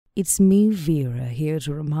It's me, Vera, here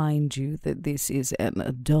to remind you that this is an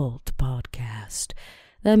adult podcast.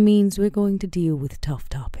 That means we're going to deal with tough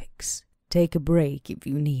topics. Take a break if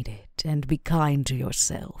you need it, and be kind to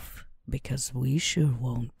yourself, because we sure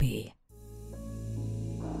won't be.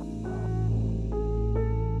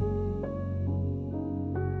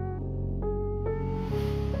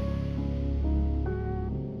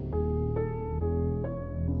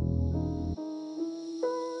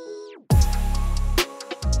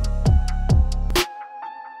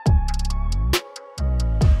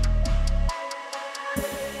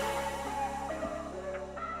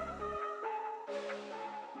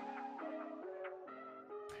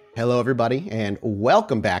 Hello, everybody, and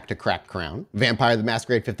welcome back to Cracked Crown, Vampire the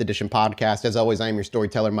Masquerade 5th Edition podcast. As always, I am your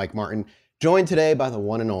storyteller, Mike Martin, joined today by the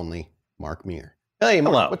one and only Mark Meer. Hey,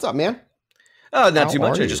 Mark, what's up, man? Oh, not too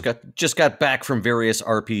much. I just got back from various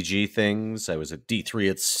RPG things. I was at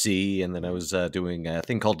D3 at Sea, and then I was doing a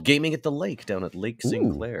thing called Gaming at the Lake down at Lake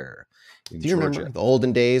St. Clair. Do you remember the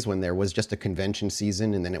olden days when there was just a convention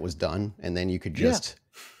season and then it was done, and then you could just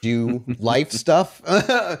do life stuff?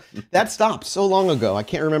 That stopped so long ago. I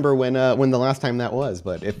can't remember when the last time that was,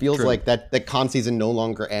 but it feels like that con season no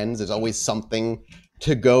longer ends. There's always something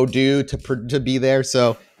to go do, to be there.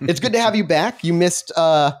 So it's good to have you back. You missed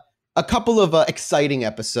a couple of exciting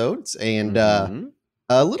episodes and a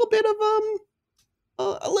little bit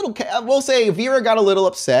of we'll say Vera got a little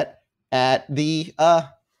upset at the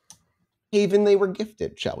haven they were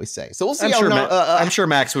gifted, shall we say. So we'll see. I'm sure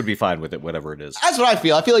Max would be fine with it, whatever it is. That's what I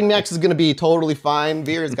feel. I feel like Max is going to be totally fine.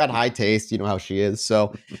 Vera's got high taste. You know how she is.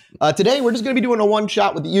 So today we're just going to be doing a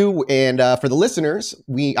one-shot with you. And for the listeners,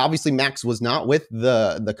 obviously Max was not with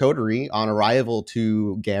the coterie on arrival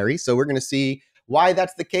to Gary. So we're going to see why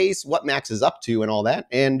that's the case, what Max is up to and all that.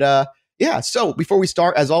 And so before we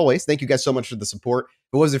start, as always, thank you guys so much for the support.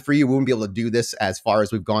 If it wasn't for you, we wouldn't be able to do this as far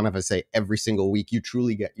as we've gone, if I say every single week. You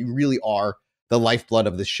really are the lifeblood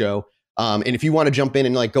of this show. And if you want to jump in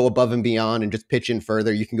and go above and beyond and just pitch in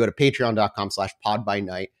further, you can go to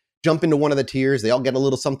patreon.com/podbynight, jump into one of the tiers. They all get a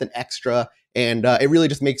little something extra. And it really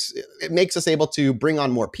just makes us able to bring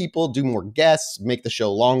on more people, do more guests, make the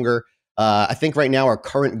show longer. I think right now our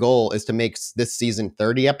current goal is to make this season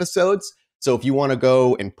 30 episodes. So if you want to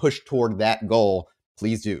go and push toward that goal,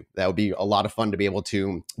 please do. That would be a lot of fun to be able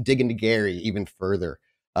to dig into Gary even further.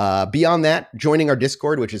 Beyond that, joining our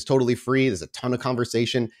Discord, which is totally free. There's a ton of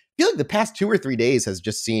conversation. I feel like the past 2 or 3 days has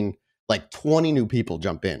just seen 20 new people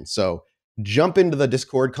jump in. So jump into the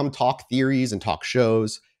Discord, come talk theories and talk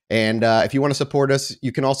shows. And if you want to support us,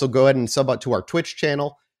 you can also go ahead and sub out to our Twitch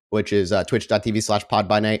channel, which is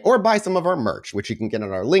twitch.tv/podbynight, or buy some of our merch, which you can get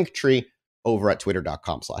on our link tree over at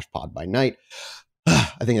twitter.com/podbynight.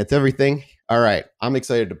 I think that's everything. All right, I'm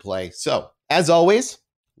excited to play. So, as always,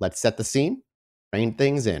 let's set the scene, rein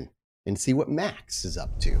things in, and see what Max is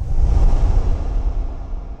up to.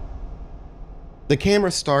 The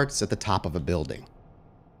camera starts at the top of a building.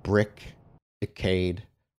 Brick, decayed,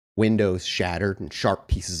 windows shattered, and sharp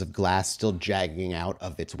pieces of glass still jagging out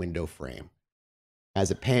of its window frame. As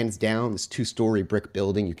it pans down this 2-story brick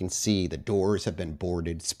building, you can see the doors have been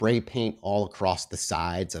boarded, spray paint all across the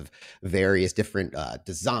sides of various different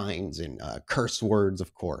designs and curse words,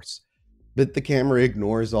 of course. But the camera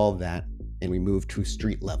ignores all that, and we move to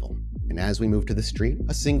street level. And as we move to the street,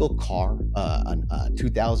 a single car, a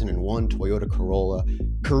 2001 Toyota Corolla,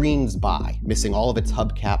 careens by, missing all of its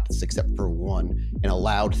hubcaps except for one, and a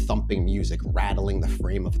loud thumping music rattling the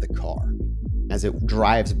frame of the car. As it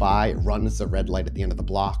drives by, it runs the red light at the end of the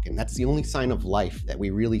block, and that's the only sign of life that we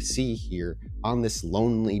really see here on this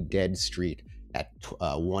lonely, dead street at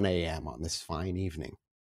 1 a.m. on this fine evening.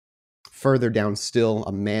 Further down still,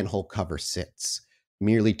 a manhole cover sits,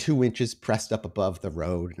 merely 2 inches pressed up above the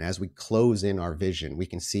road, and as we close in our vision, we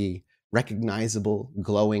can see recognizable,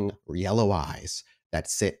 glowing yellow eyes that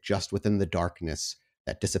sit just within the darkness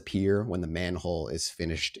that disappear when the manhole is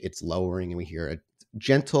finished its lowering, and we hear a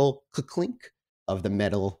gentle clink of the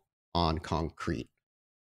metal on concrete.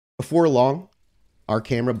 Before long, our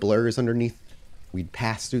camera blurs underneath. We'd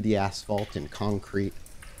pass through the asphalt and concrete,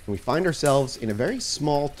 and we find ourselves in a very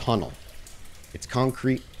small tunnel. It's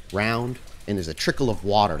concrete, round, and there's a trickle of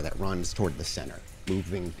water that runs toward the center,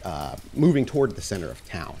 moving toward the center of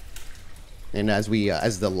town. And as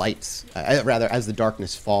the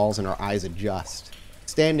darkness falls and our eyes adjust,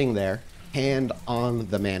 standing there, hand on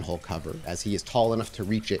the manhole cover, as he is tall enough to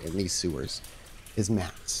reach it in these sewers, is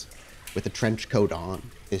Max, with a trench coat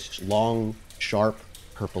on, his long, sharp,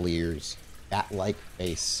 purple ears, bat-like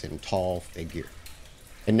face, and tall figure.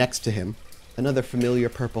 And next to him, another familiar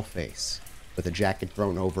purple face, with a jacket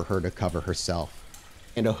thrown over her to cover herself,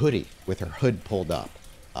 and a hoodie with her hood pulled up,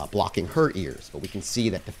 blocking her ears, but we can see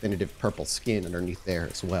that definitive purple skin underneath there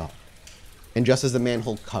as well. And just as the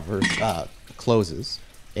manhole closes,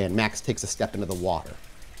 and Max takes a step into the water.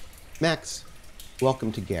 Max,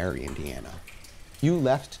 welcome to Gary, Indiana. You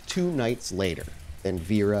left 2 nights later than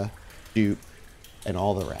Vera, Duke, and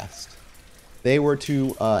all the rest. They were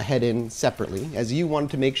to head in separately, as you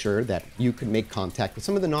wanted to make sure that you could make contact with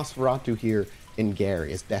some of the Nosferatu here in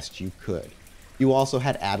Gary as best you could. You also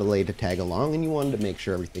had Adalaide to tag along, and you wanted to make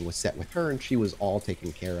sure everything was set with her and she was all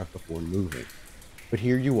taken care of before moving. But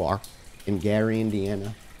here you are, in Gary,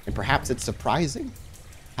 Indiana, and perhaps it's surprising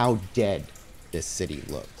how dead this city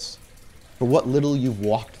looks. For what little you've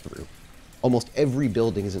walked through, almost every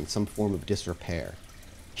building is in some form of disrepair.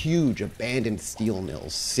 Huge abandoned steel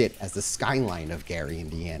mills sit as the skyline of Gary,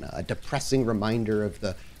 Indiana, a depressing reminder of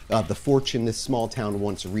the fortune this small town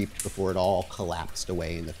once reaped before it all collapsed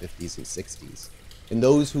away in the 50s and 60s. And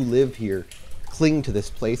those who live here cling to this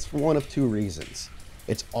place for one of 2 reasons.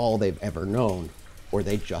 It's all they've ever known, or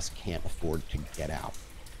they just can't afford to get out.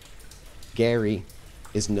 Gary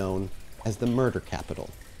is known as the murder capital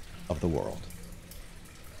of the world.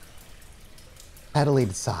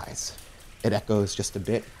 Adalaide sighs. It echoes just a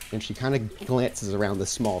bit, and she kind of glances around the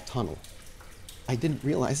small tunnel. I didn't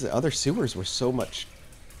realize that other sewers were so much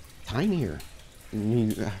tinier.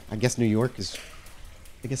 I guess New York is...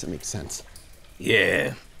 I guess it makes sense.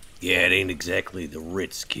 Yeah, it ain't exactly the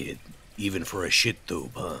Ritz, kid. Even for a shit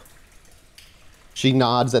tube, huh? She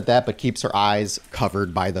nods at that, but keeps her eyes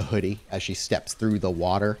covered by the hoodie as she steps through the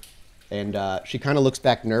water. And she kind of looks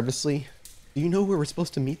back nervously. Do you know where we're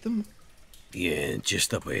supposed to meet them? Yeah,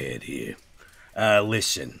 just up ahead here.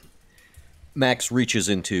 Listen. Max reaches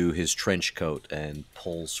into his trench coat and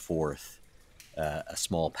pulls forth a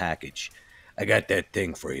small package. I got that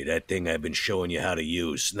thing for you, that thing I've been showing you how to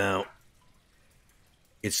use. Now,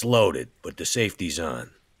 it's loaded, but the safety's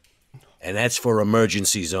on. And that's for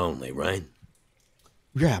emergencies only, right?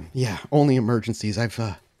 Yeah, only emergencies. I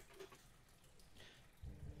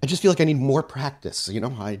just feel like I need more practice, you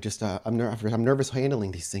know? I'm nervous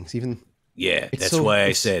handling these things, even... Yeah, that's why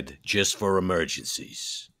I said just for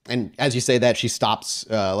emergencies. And as you say that, she stops,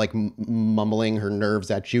 mumbling her nerves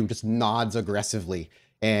at you, just nods aggressively,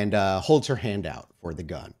 and holds her hand out for the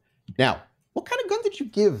gun. Now, what kind of gun did you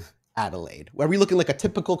give Adalaide? Are we looking like a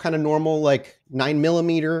typical kind of normal,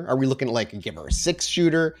 9mm? Are we looking at, give her a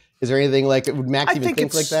 6-shooter? Is there anything would Max even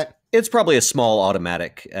think like that? It's probably a small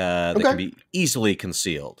automatic that can be easily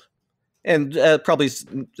concealed. And probably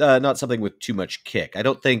not something with too much kick. I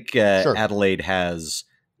don't think Adalaide has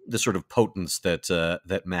the sort of potence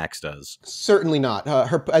that Max does. Certainly not.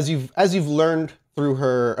 Her, as you've learned through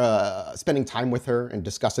her spending time with her and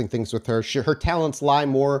discussing things with her, her talents lie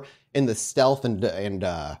more in the stealth and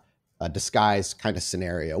disguise kind of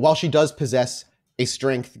scenario. While she does possess a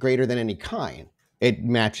strength greater than any kind,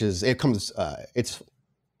 it's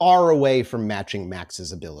far away from matching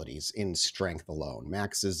Max's abilities in strength alone.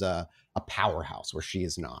 Max is a powerhouse where she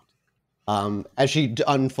is not. As she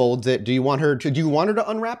unfolds it, do you want her to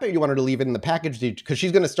unwrap it? Or do you want her to leave it in the package? Because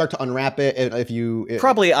she's going to start to unwrap it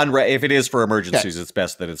probably unwrap. If it is for emergencies, it's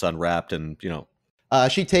best that it's unwrapped. And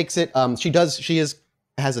she takes it. She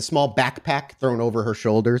has a small backpack thrown over her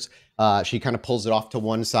shoulders. She kind of pulls it off to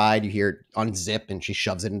one side. You hear it unzip, and she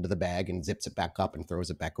shoves it into the bag and zips it back up and throws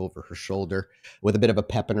it back over her shoulder with a bit of a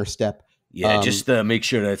pep in her step. Yeah, just make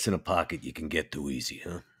sure that's in a pocket you can get to easy,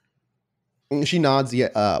 huh? She nods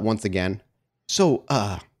once again. So,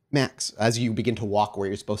 Max, as you begin to walk where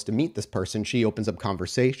you're supposed to meet this person, she opens up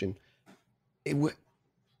conversation.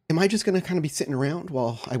 Am I just going to kind of be sitting around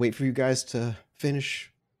while I wait for you guys to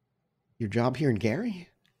finish your job here in Gary?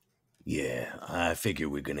 Yeah, I figure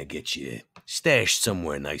we're going to get you stashed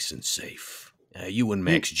somewhere nice and safe. You and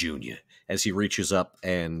Max Jr. As he reaches up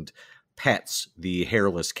and pets the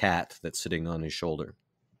hairless cat that's sitting on his shoulder.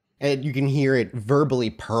 And you can hear it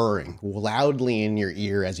verbally purring loudly in your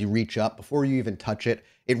ear as you reach up. Before you even touch it,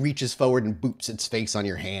 it reaches forward and boots its face on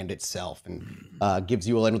your hand itself and gives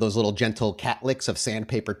you one of those little gentle cat licks of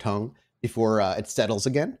sandpaper tongue before it settles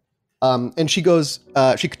again. And she goes,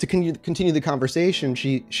 to continue the conversation,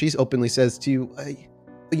 she openly says to you,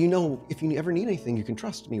 if you ever need anything, you can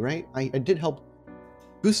trust me, right? I did help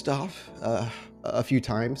Gustav a few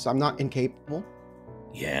times. So I'm not incapable.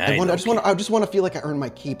 Yeah, I just want to feel like I earned my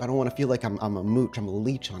keep. I don't want to feel like I'm a mooch. I'm a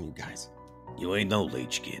leech on you guys. You ain't no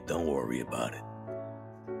leech, kid. Don't worry about it.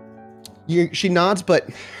 She nods, but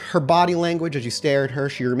her body language as you stare at her,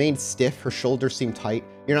 she remains stiff. Her shoulders seem tight.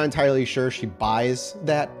 You're not entirely sure she buys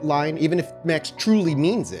that line, even if Max truly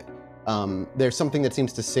means it. There's something that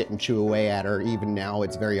seems to sit and chew away at her. Even now,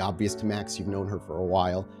 it's very obvious to Max. You've known her for a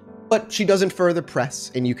while. But she doesn't further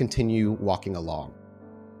press, and you continue walking along.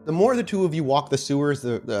 The more the two of you walk the sewers,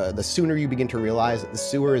 the sooner you begin to realize that the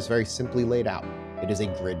sewer is very simply laid out. It is a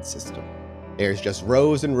grid system. There's just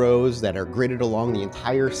rows and rows that are gridded along the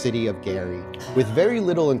entire city of Gary, with very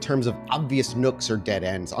little in terms of obvious nooks or dead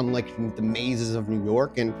ends, unlike the mazes of New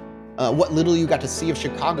York and what little you got to see of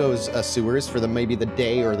Chicago's sewers for maybe the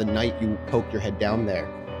day or the night you poked your head down there.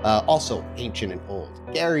 Also ancient and old.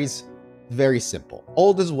 Gary's very simple.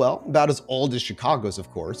 Old as well, about as old as Chicago's, of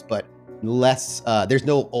course, but less, there's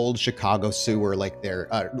no old Chicago sewer like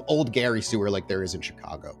old Gary sewer like there is in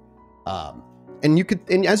Chicago.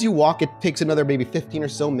 And as you walk, it takes another maybe 15 or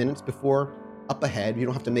so minutes before up ahead, you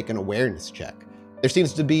don't have to make an awareness check. There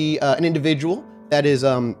seems to be an individual that is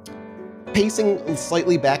pacing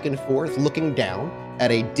slightly back and forth, looking down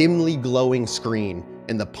at a dimly glowing screen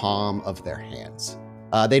in the palm of their hands.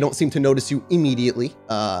 They don't seem to notice you immediately.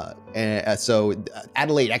 So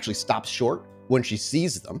Adalaide actually stops short when she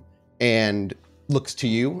sees them and looks to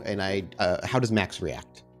you. And how does Max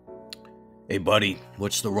react? Hey, buddy,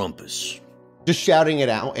 what's the rumpus? Just shouting it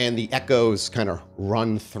out, and the echoes kind of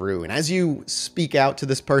run through. And as you speak out to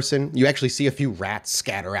this person, you actually see a few rats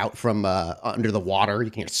scatter out from under the water.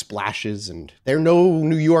 You can hear splashes, and they're no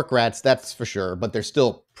New York rats, that's for sure, but they're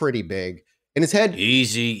still pretty big. In his head...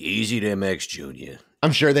 Easy to Max Jr.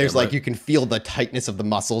 I'm sure there's you can feel the tightness of the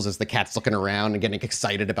muscles as the cat's looking around and getting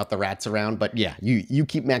excited about the rats around. But yeah, you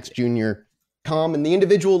keep Max Jr. calm, and the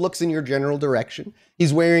individual looks in your general direction.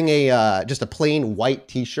 He's wearing just a plain white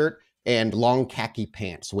t-shirt and long khaki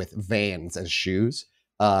pants with Vans as shoes.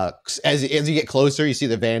 As you get closer, you see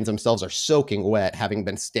the Vans themselves are soaking wet, having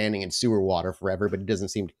been standing in sewer water forever, but he doesn't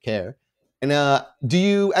seem to care. And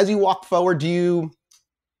as you walk forward, do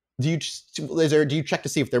you check to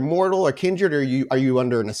see if they're mortal or kindred, or are you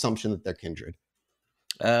under an assumption that they're kindred?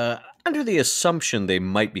 Under the assumption they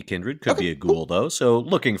might be kindred, could be a ghoul though. So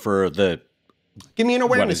looking for give me an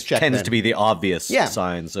awareness check. Tends then. to be the obvious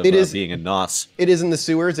signs of being a nos. It is in the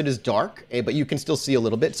sewers. It is dark, but you can still see a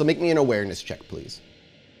little bit. So make me an awareness check, please.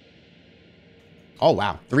 Oh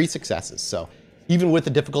wow, 3 successes. So even with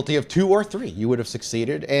the difficulty of 2 or 3, you would have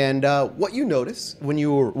succeeded. And what you notice when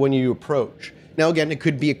you approach. Now again, it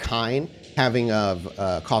could be a kind having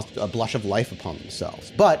caused a blush of life upon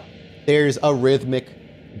themselves, but there's a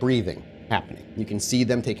rhythmic breathing happening. You can see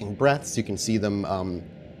them taking breaths. You can see them,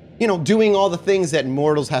 doing all the things that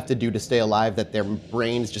mortals have to do to stay alive that their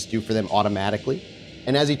brains just do for them automatically.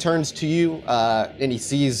 And as he turns to you and he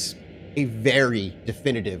sees a very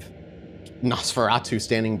definitive Nosferatu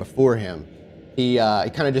standing before him, he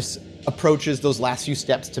kind of just approaches those last few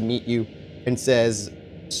steps to meet you and says,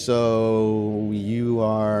 "So you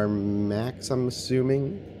are Max, I'm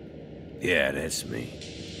assuming?" Yeah, that's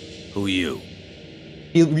me. Who you?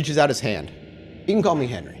 He reaches out his hand. You can call me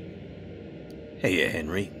Henry. Hey,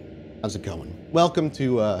 Henry. How's it going? Welcome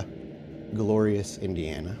to glorious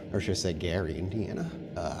Indiana, or should I say Gary, Indiana.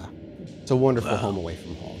 It's a wonderful home away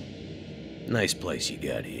from home. Nice place you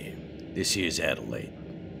got here. This here's Adalaide.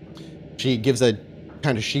 She gives a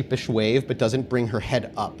kind of sheepish wave, but doesn't bring her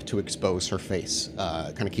head up to expose her face.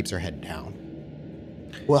 Kind of keeps her head down.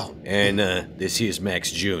 Well. And this here's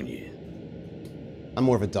Max Jr. I'm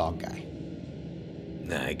more of a dog guy.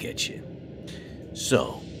 Nah, I get you.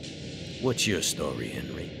 So, what's your story,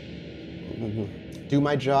 Henry? Do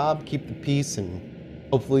my job, keep the peace, and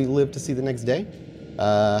hopefully live to see the next day.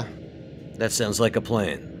 That sounds like a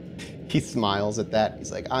plan. He smiles at that.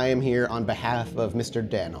 He's like, I am here on behalf of Mr.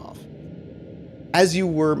 Danov. As you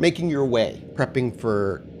were making your way, prepping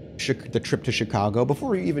for the trip to Chicago,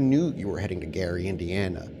 before you even knew you were heading to Gary,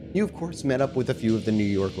 Indiana, you of course met up with a few of the New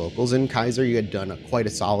York locals, and Kaiser you had done quite a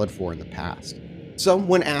solid for in the past. So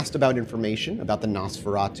when asked about information about the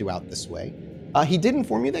Nosferatu out this way, he did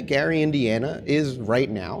inform you that Gary, Indiana is right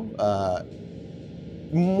now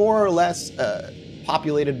more or less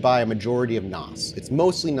populated by a majority of Nos. It's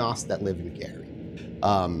mostly Nos that live in Gary.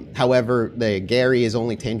 However, Gary is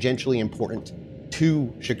only tangentially important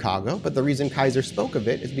to Chicago, but the reason Kaiser spoke of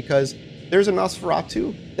it is because there's a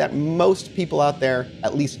Nosferatu that most people out there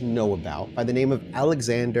at least know about by the name of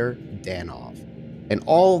Alexander Danov. And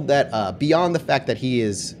all that, beyond the fact that he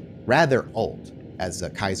is rather old, as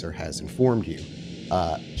Kaiser has informed you,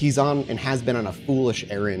 he's on and has been on a foolish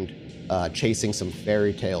errand chasing some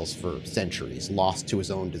fairy tales for centuries, lost to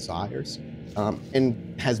his own desires,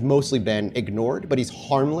 and has mostly been ignored, but he's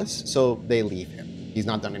harmless, so they leave him. He's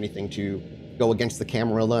not done anything to go against the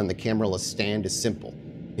Camarilla, and the Camarilla's stand is simple.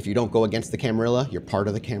 If you don't go against the Camarilla, you're part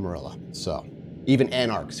of the Camarilla. So even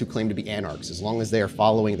anarchs who claim to be anarchs, as long as they are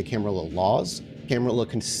following the Camarilla laws, Camarilla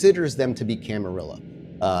considers them to be Camarilla.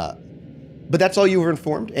 But that's all you were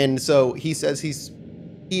informed. And so he says he's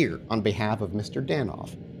here on behalf of Mr.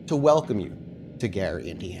 Danoff to welcome you to Gary,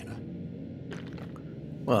 Indiana.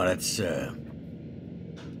 Well, that's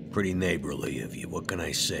pretty neighborly of you. What can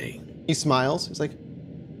I say? He smiles. He's like,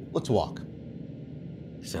 let's walk.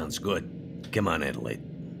 Sounds good. Come on, Adalaide.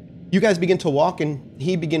 You guys begin to walk, and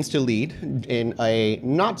he begins to lead in a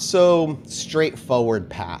not so straightforward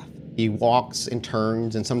path. He walks and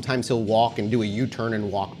turns, and sometimes he'll walk and do a U-turn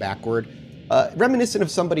and walk backward, reminiscent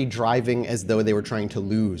of somebody driving as though they were trying to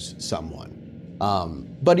lose someone.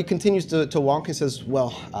 But he continues to walk and says,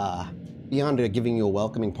 well, beyond giving you a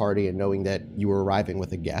welcoming party and knowing that you were arriving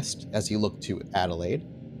with a guest, as he looked to Adalaide,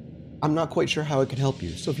 I'm not quite sure how I could help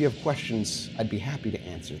you. So if you have questions, I'd be happy to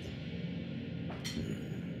answer them.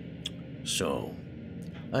 So,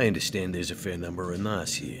 I understand there's a fair number of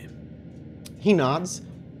Nas here. He nods,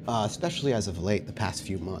 especially as of late, the past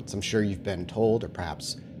few months. I'm sure you've been told or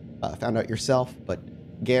perhaps found out yourself, but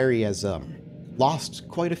Gary has lost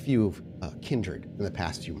quite a few kindred in the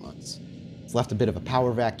past few months. It's left a bit of a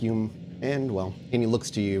power vacuum, and well, and he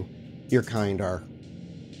looks to you. Your kind are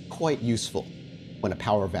quite useful when a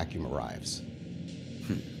power vacuum arrives.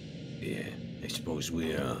 Yeah, I suppose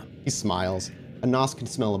we are. He smiles. A Nos can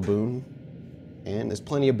smell a boon, and there's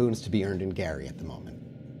plenty of boons to be earned in Gary at the moment.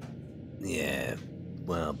 Yeah,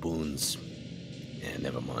 well, boons. Yeah,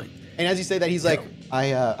 never mind. And as you say that, he's like,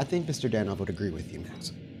 I think Mr. Danoff would agree with you,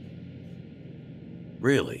 Max.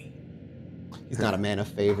 Really? He's not a man of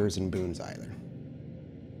favors and boons either.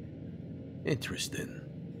 Interesting.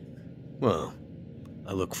 Well,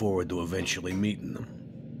 I look forward to eventually meeting them.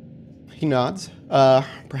 He nods.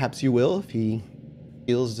 Perhaps you will if he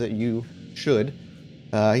feels that you should.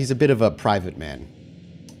 He's a bit of a private man.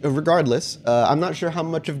 Regardless, I'm not sure how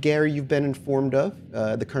much of Gary you've been informed of,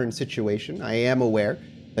 the current situation. I am aware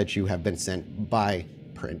that you have been sent by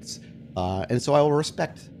Prince, and so I will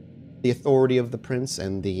respect the authority of the Prince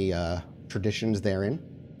and the traditions therein.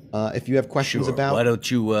 If you have questions about... Why don't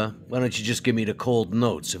you just give me the cold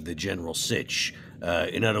notes of the general sitch?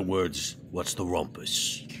 In other words, what's the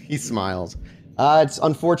rumpus? He smiles. It's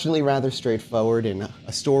unfortunately rather straightforward in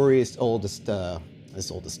a story as old as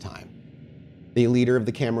time. The leader of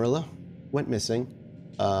the Camarilla went missing.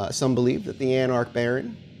 Some believe that the Anarch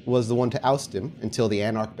Baron was the one to oust him until the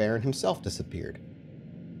Anarch Baron himself disappeared.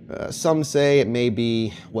 Some say it may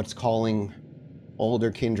be what's calling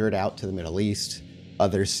older kindred out to the Middle East.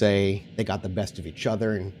 Others say they got the best of each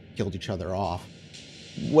other and killed each other off.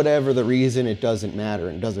 Whatever the reason, it doesn't matter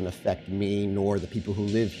and doesn't affect me nor the people who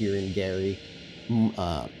live here in Gary,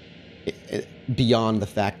 beyond the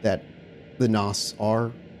fact that the Nos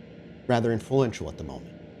are rather influential at the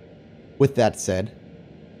moment. With that said,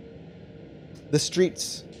 the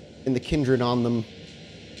streets and the kindred on them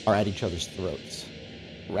are at each other's throats,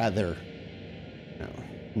 rather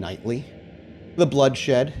nightly. The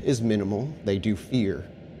bloodshed is minimal. They do fear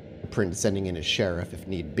the Prince sending in his sheriff if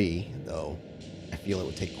need be, though I feel it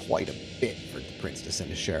would take quite a bit for the Prince to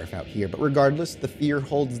send a sheriff out here. But regardless, the fear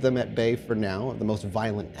holds them at bay for now of the most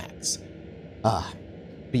violent acts.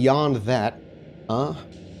 Beyond that,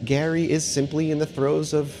 Gary is simply in the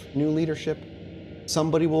throes of new leadership.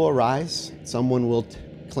 Somebody will arise, someone will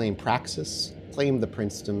claim praxis, claim the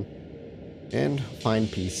princedom, and find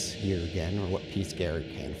peace here again, or what peace Gary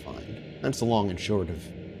can find. That's the long and short of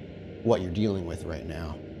what you're dealing with right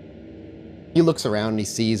now. He looks around and he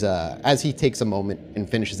sees, as he takes a moment and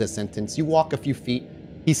finishes his sentence, you walk a few feet,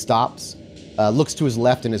 he stops, looks to his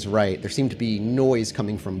left and his right. There seemed to be noise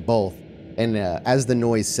coming from both, and as the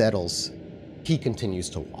noise settles, he continues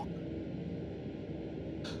to walk.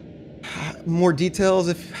 More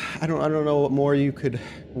details, I don't know what more you could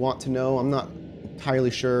want to know. I'm not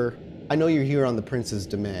entirely sure. I know you're here on the Prince's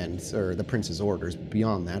demands, or the Prince's orders.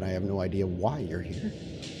 Beyond that, I have no idea why you're here.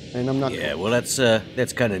 And I'm not... Yeah, well, that's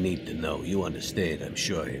kind of neat to know. You understand, I'm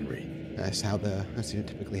sure, Henry. That's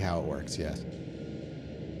typically how it works, yes.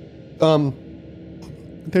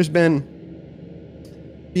 There's been...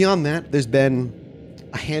 Beyond that, there's been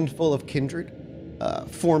a handful of kindred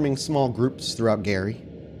forming small groups throughout Gary.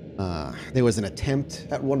 There was an attempt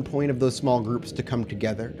at one point of those small groups to come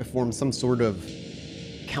together to form some sort of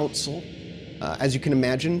council. As you can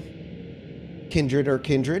imagine, kindred are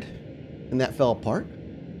kindred, and that fell apart.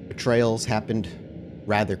 Betrayals happened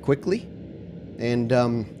rather quickly, and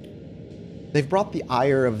they've brought the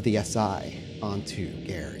ire of the SI onto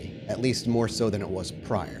Gary, at least more so than it was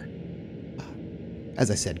prior. As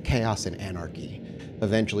I said, chaos and anarchy.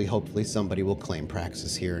 Eventually, hopefully, somebody will claim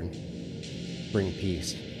praxis here and bring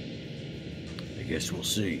peace. I guess we'll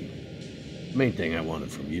see. The main thing I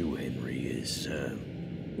wanted from you, Henry, is,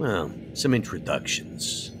 well, some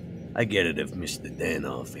introductions. I get it if Mr.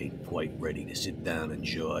 Danoff ain't quite ready to sit down and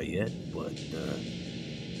jaw yet, but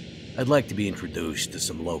I'd like to be introduced to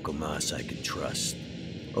some local Nas I can trust.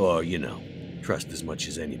 Or, trust as much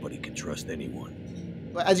as anybody can trust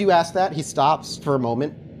anyone. As you ask that, he stops for a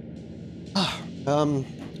moment.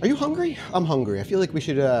 Are you hungry? I'm hungry. I feel like we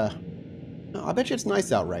should, I bet you it's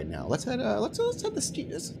nice out right now. Let's head the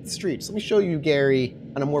streets. Let me show you Gary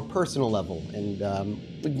on a more personal level, and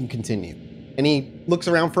we can continue. And he looks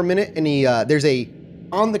around for a minute, and there's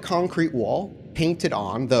on the concrete wall, painted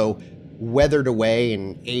on, though weathered away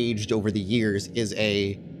and aged over the years, is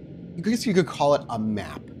I guess you could call it a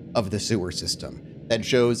map of the sewer system that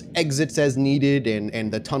shows exits as needed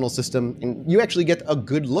and the tunnel system. And you actually get a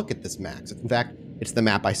good look at this map. In fact, it's the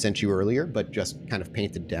map I sent you earlier, but just kind of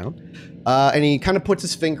painted down. And he kind of puts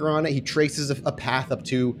his finger on it. He traces a path up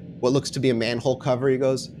to what looks to be a manhole cover. He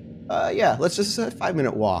goes, yeah, let's just a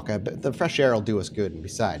 5-minute walk. I bet the fresh air will do us good. And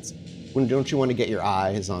besides, don't you want to get your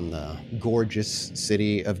eyes on the gorgeous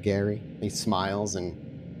city of Gary? He smiles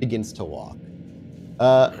and begins to walk.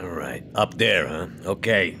 All right, up there, huh?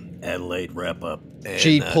 Okay, Adalaide, wrap up. And,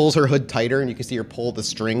 she pulls her hood tighter, and you can see her pull the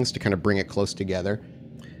strings to kind of bring it close together.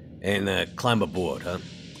 And climb aboard, huh?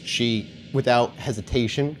 She, without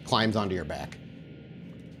hesitation, climbs onto your back.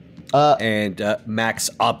 And Max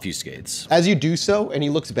obfuscates. As you do so, and he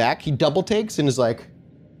looks back, he double takes and is like,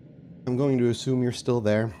 I'm going to assume you're still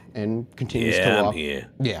there, and continues to walk. Yeah, I'm here.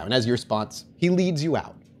 Yeah, and as your response, he leads you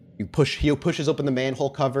out. He pushes open the manhole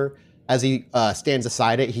cover. As he stands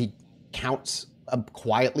aside it, he counts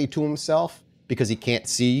quietly to himself because he can't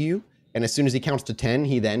see you. And as soon as he counts to 10,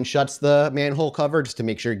 he then shuts the manhole cover just to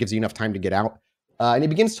make sure it gives you enough time to get out. And he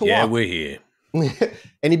begins to walk. Yeah, we're here.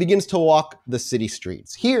 And he begins to walk the city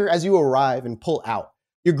streets. Here, as you arrive and pull out,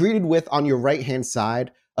 you're greeted with, on your right-hand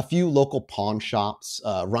side, a few local pawn shops,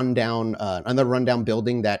 another rundown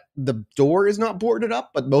building that the door is not boarded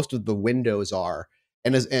up, but most of the windows are.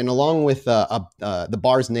 And along with the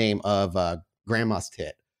bar's name of Grandma's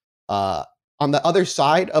Tit. On the other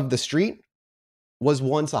side of the street was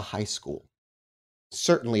once a high school,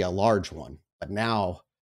 certainly a large one, but now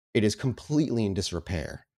it is completely in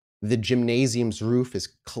disrepair. The gymnasium's roof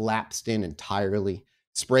is collapsed in entirely.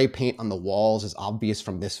 Spray paint on the walls is obvious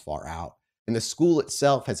from this far out. And the school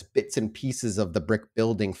itself has bits and pieces of the brick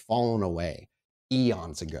building fallen away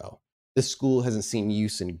eons ago. This school hasn't seen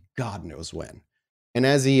use in God knows when. And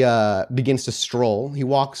as he begins to stroll, he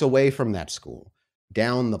walks away from that school,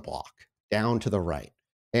 down the block, down to the right.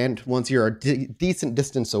 And once you're a decent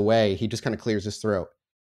distance away, he just kind of clears his throat.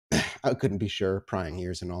 I couldn't be sure, prying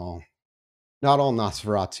ears and all. Not all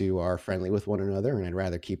Nosferatu are friendly with one another, and I'd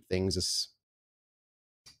rather keep things as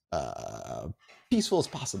peaceful as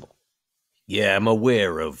possible. Yeah, I'm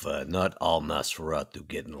aware of not all Nosferatu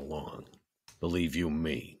getting along. Believe you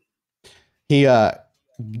me. He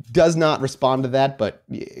does not respond to that, but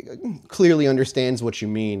clearly understands what you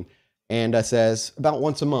mean, and says, about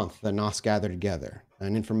once a month, the Nos gather together,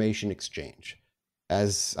 an information exchange.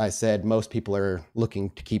 As I said, most people are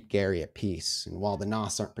looking to keep Gary at peace, and while the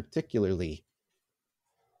Nos aren't particularly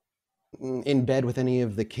in bed with any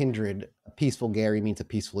of the kindred, a peaceful Gary means a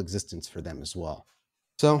peaceful existence for them as well.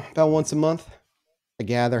 So, about once a month, a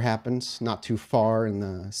gather happens, not too far in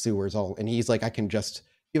the sewers, and he's like, I can just,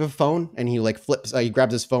 you have a phone? And he like flips, he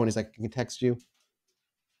grabs his phone, he's like, I can text you.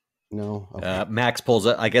 No. Okay. Max pulls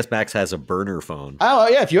it. I guess Max has a burner phone. Oh,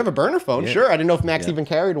 yeah. If you have a burner phone, Yeah. sure. I didn't know if Max even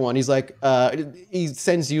carried one. He's like, he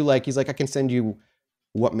sends you he's like, I can send you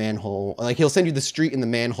what manhole. Like, he'll send you the street and the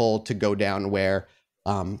manhole to go down where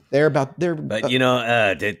But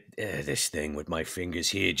this thing with my fingers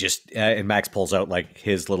here just And Max pulls out like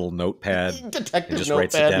his little notepad. Detective and just notepad.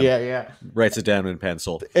 writes it down. Yeah. Writes it down in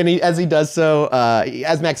pencil. And as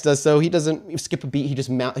Max does so, he doesn't skip a beat.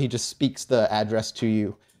 He just speaks the address to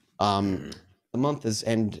you. The month is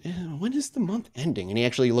when is the month ending? And he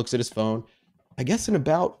actually looks at his phone. I guess in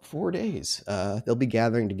about 4 days, they'll be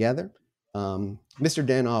gathering together. Mr.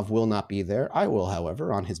 Danov will not be there. I will,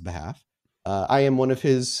 however, on his behalf. I am one of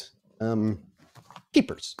his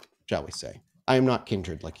keepers, shall we say. I am not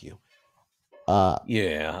kindred like you.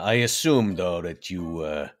 Yeah, I assume, though, that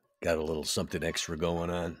you got a little something extra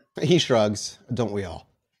going on. He shrugs. Don't we all?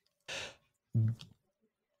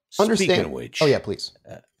 Speaking of which... Oh, yeah, please.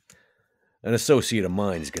 An associate of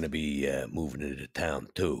mine is going to be moving into town,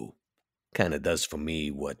 too. Kind of does for me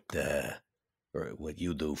what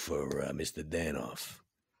you do for Mr. Danoff.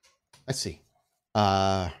 I see.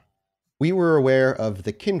 We were aware of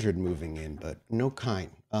the kindred moving in, but no kind.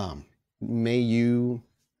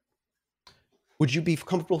 Would you be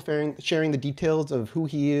comfortable sharing the details of who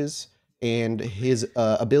he is and his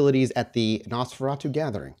abilities at the Nosferatu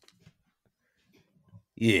gathering?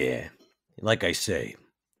 Yeah, like I say,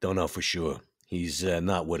 don't know for sure. He's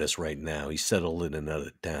not with us right now. He's settled in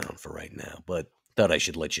another town for right now, but thought I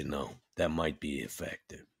should let you know. That might be a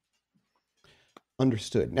factor.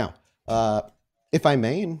 Understood. Now, if I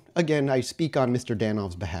may, and again, I speak on Mr.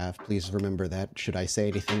 Danov's behalf, please remember that, should I say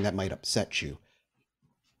anything that might upset you.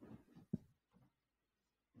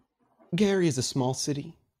 Gary is a small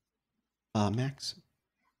city. Max,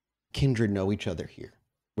 kindred know each other here.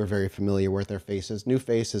 We're very familiar with their faces. New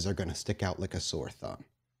faces are going to stick out like a sore thumb.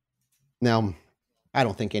 Now, I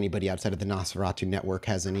don't think anybody outside of the Nosferatu network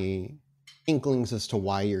has any inklings as to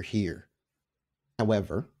why you're here.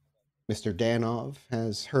 However, Mr. Danov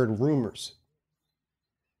has heard rumors.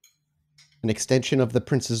 An extension of the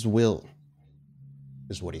prince's will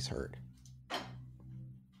is what he's heard.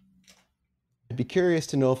 I'd be curious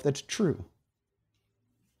to know if that's true,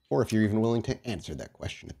 or if you're even willing to answer that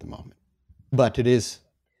question at the moment. But it is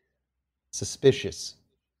suspicious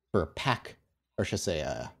for a pack, or should I say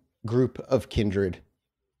a group of kindred,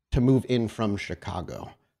 to move in from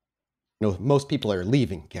Chicago. No, most people are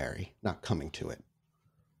leaving Gary, not coming to it.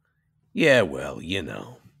 Yeah, well, you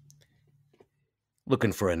know.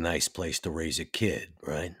 Looking for a nice place to raise a kid,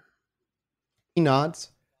 right? He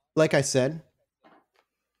nods. Like I said,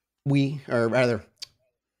 Mr.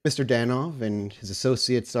 Danov and his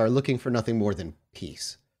associates are looking for nothing more than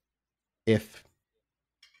peace. If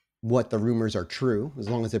what the rumors are true, as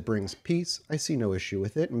long as it brings peace, I see no issue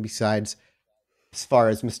with it. And besides, as far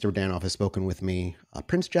as Mr. Danov has spoken with me,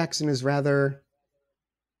 Prince Jackson is rather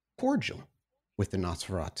cordial with the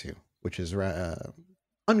Nosferatu, which is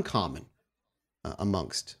uncommon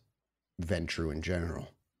amongst Ventru in general.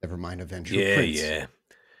 Never mind a Ventru prince. Yeah.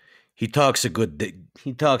 He talks a good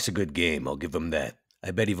game, I'll give him that.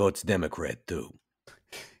 I bet he votes Democrat, too.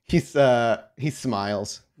 He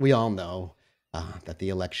smiles. We all know that the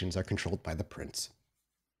elections are controlled by the prince.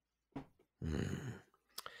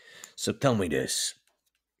 So tell me this,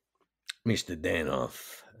 Mr.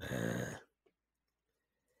 Danov.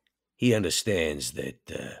 He understands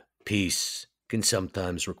that peace can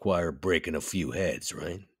sometimes require breaking a few heads,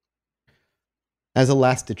 right? As a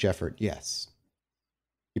last-ditch effort, yes.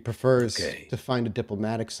 He prefers to find a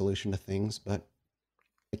diplomatic solution to things, but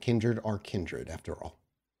the kindred are kindred, after all.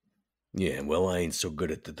 Yeah, well, I ain't so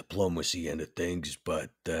good at the diplomacy end of things,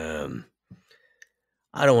 but I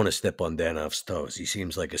don't want to step on Danov's toes. He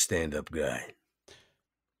seems like a stand-up guy.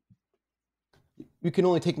 You can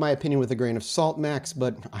only take my opinion with a grain of salt, Max,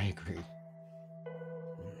 but I agree.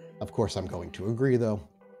 Of course I'm going to agree, though.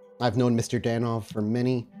 I've known Mr. Danov for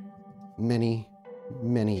many, many,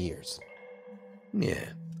 many years. Yeah.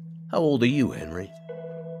 How old are you, Henry?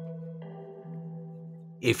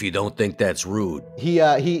 If you don't think that's rude.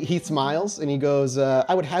 He smiles and he goes,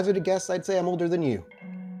 I would hazard a guess, I'd say I'm older than you.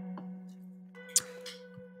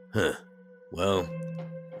 Huh. Well,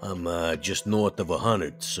 I'm just north of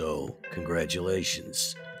 100, so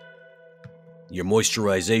congratulations. Your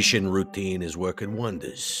moisturization routine is working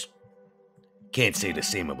wonders. Can't say the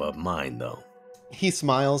same about mine, though. He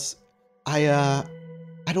smiles. I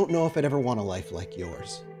don't know if I'd ever want a life like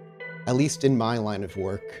yours. At least in my line of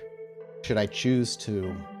work. Should I choose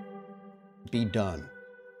to be done,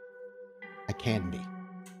 I can be.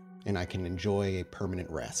 And I can enjoy a permanent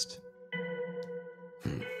rest.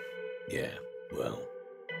 Yeah, well,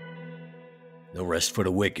 no rest for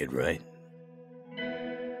the wicked, right?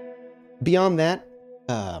 Beyond that,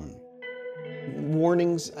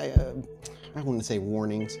 warnings, I wouldn't say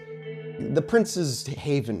warnings. The prince's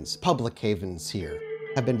havens, public havens here,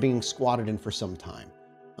 have been being squatted in for some time.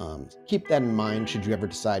 Keep that in mind should you ever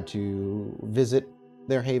decide to visit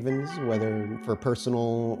their havens, whether for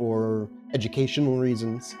personal or educational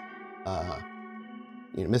reasons.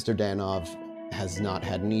 Mr. Danov has not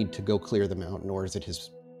had need to go clear them out, nor is it his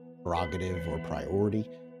prerogative or priority.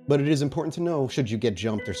 But it is important to know should you get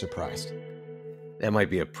jumped or surprised. That might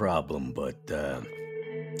be a problem, but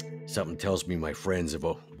something tells me my friends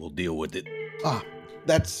will deal with it.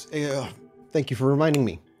 Thank you for reminding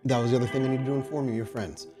me. That was the other thing I needed to inform you, your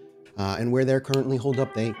friends. And where they're currently holed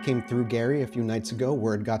up, they came through Gary a few nights ago.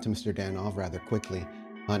 Word got to Mr. Danov rather quickly.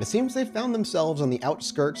 And it seems they found themselves on the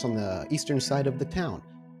outskirts on the eastern side of the town.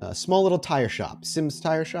 A small little tire shop, Sim's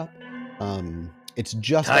Tire Shop. It's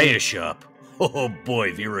just... Tire shop? Oh boy,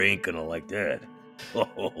 if you ain't gonna like that.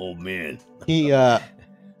 Oh man.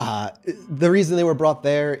 The reason they were brought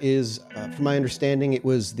there is, from my understanding, it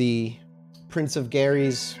was the Prince of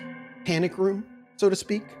Gary's panic room, so to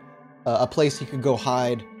speak. A place he could go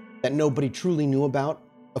hide that nobody truly knew about.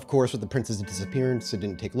 Of course, with the prince's disappearance, it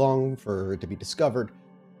didn't take long for it to be discovered.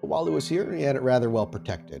 But while it was here, he had it rather well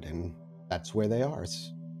protected, and that's where they are.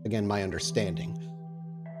 It's, again, my understanding.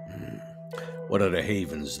 What other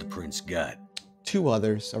havens the prince got? 2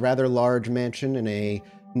 others, a rather large mansion and a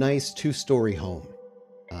nice 2-story home.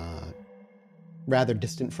 Rather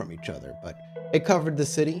distant from each other, but it covered the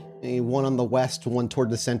city, one on the west, one toward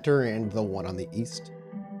the center, and the one on the east.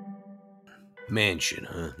 Mansion,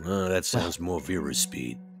 huh? Oh, that sounds more Vera's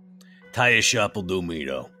speed. Tire shop will do me,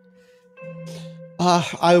 though.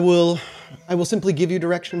 I will simply give you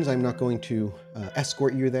directions. I'm not going to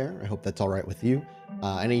escort you there. I hope that's all right with you.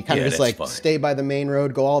 And he kind of just like, fine. Stay by the main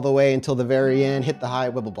road, go all the way until the very end, hit the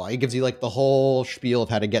highway, blah, blah, blah. He gives you like the whole spiel of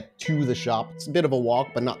how to get to the shop. It's a bit of a walk,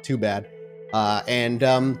 but not too bad. And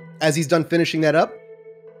as he's done finishing that up,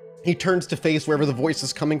 he turns to face wherever the voice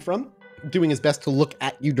is coming from, doing his best to look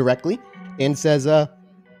at you directly, and says,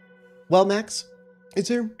 well, Max, is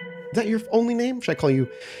that your only name? Should I call you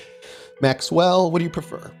Maxwell? What do you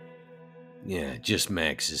prefer? Yeah, just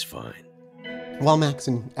Max is fine. Well, Max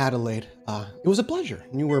and Adalaide, it was a pleasure.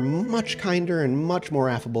 You were much kinder and much more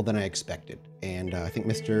affable than I expected. And I think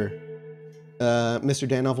Mr.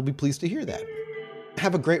 Danov will be pleased to hear that.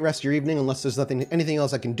 Have a great rest of your evening. Unless there's anything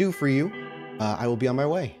else I can do for you, I will be on my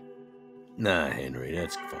way. Nah, Henry,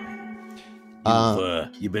 that's fine.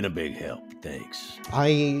 You've been a big help. Thanks.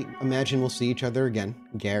 I imagine we'll see each other again.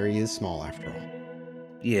 Gary is small after all.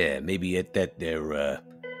 Yeah, maybe at that there,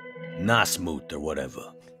 Nasmoot or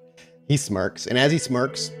whatever. He smirks, and as he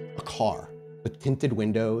smirks, a car with tinted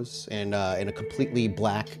windows and a completely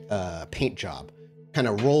black paint job kind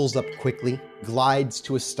of rolls up quickly, glides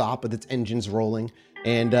to a stop with its engines rolling,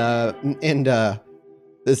 and the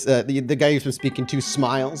guy you've been speaking to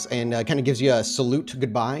smiles and kind of gives you a salute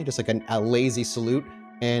goodbye, just like a lazy salute,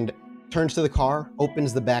 and turns to the car,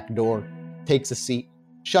 opens the back door, takes a seat,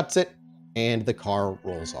 shuts it, and the car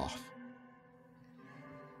rolls off.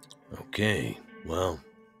 Okay, well,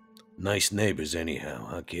 nice neighbors anyhow,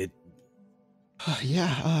 huh, kid?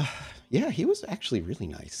 Yeah, he was actually really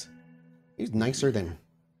nice. He was nicer than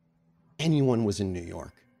anyone was in New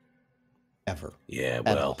York. Ever. Yeah,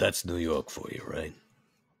 well, that's New York for you, right?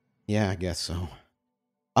 Yeah, I guess so.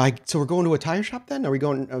 So we're going to a tire shop then?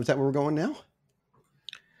 Is that where we're going now?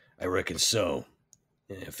 I reckon so.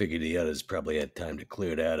 Yeah, I figured the others probably had time to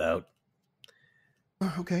clear that out.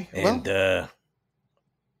 Okay, and,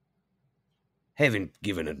 haven't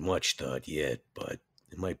given it much thought yet, but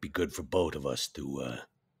it might be good for both of us to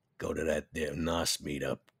go to that there Nos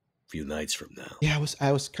meetup a few nights from now. Yeah,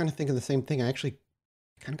 I was kind of thinking the same thing. I actually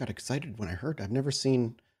kind of got excited when I heard. I've never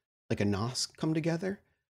seen like a Nos come together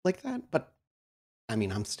like that, but I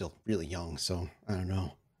mean, I'm still really young, so I don't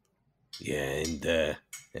know. Yeah, and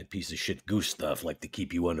that piece of shit Gustav liked to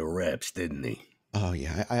keep you under wraps, didn't he? Oh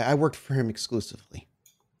yeah, I worked for him exclusively.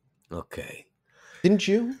 Okay. Didn't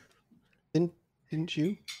you? Didn't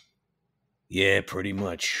you? Yeah, pretty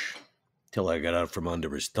much. Till I got out from under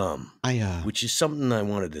his thumb. Which is something I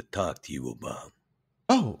wanted to talk to you about.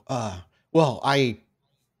 Well, I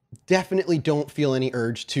definitely don't feel any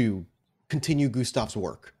urge to continue Gustav's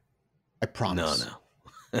work. I promise.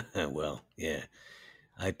 No. Well, yeah.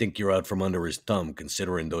 I think you're out from under his thumb,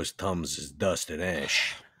 considering those thumbs is dust and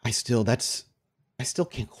ash. I still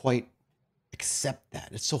can't quite accept that.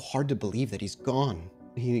 It's so hard to believe that he's gone.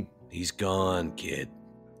 He's gone, kid.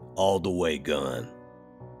 All the way gone.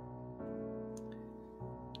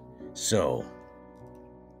 So,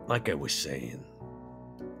 like I was saying,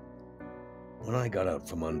 when I got out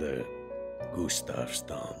from under Gustav's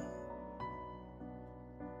thumb,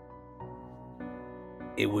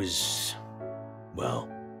 it was, well,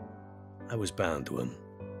 I was bound to him.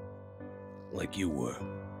 Like you were.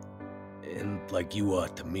 And like you are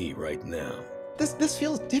to me right now. This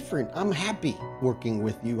feels different. I'm happy working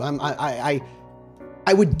with you. I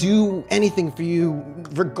would do anything for you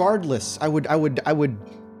regardless. I would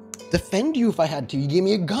defend you if I had to. You gave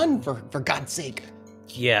me a gun for God's sake.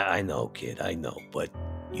 Yeah, I know, kid, I know, but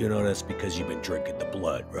you know that's because you've been drinking the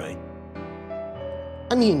blood, right?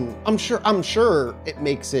 I mean, I'm sure it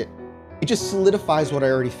makes it just solidifies what I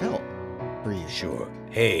already felt for you. Sure.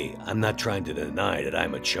 Hey, I'm not trying to deny that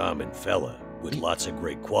I'm a charming fella with lots of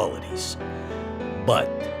great qualities. But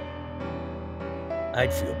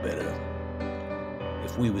I'd feel better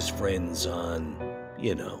if we was friends on,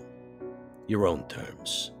 you know, your own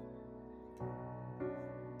terms.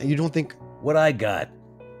 You don't think... What I got,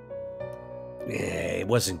 it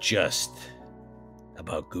wasn't just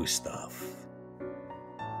about Gustav.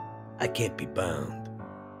 I can't be bound.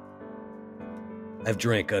 I've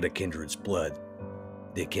drank other kindred's blood.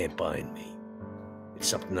 They can't bind me. It's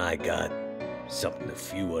something I got, something a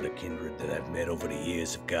few other kindred that I've met over the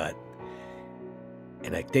years have got.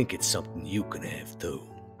 And I think it's something you can have too.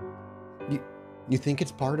 You think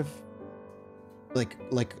it's part of like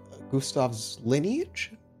Gustav's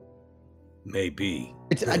lineage? Maybe.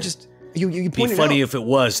 I just you pointed Be funny out. if it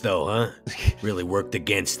was, though, huh? Really worked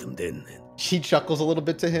against him, didn't it? She chuckles a little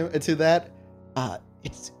bit to that.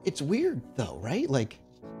 It's weird though, right? Like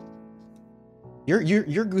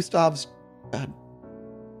you're Gustav's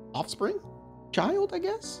offspring, child, I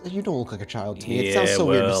guess. You don't look like a child to me. It sounds so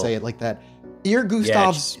weird to say it like that. You're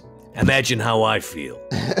Gustav's. Yeah, imagine how I feel.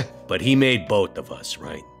 But he made both of us,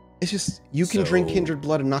 right? It's just you can drink kindred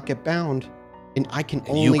blood and not get bound, and I can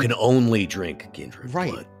only. You can only drink kindred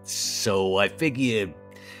right. blood. So I figure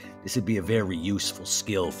this would be a very useful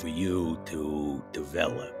skill for you to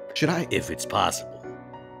develop. Should I? If it's possible.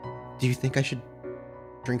 Do you think I should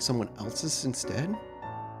drink someone else's instead?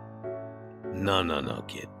 No,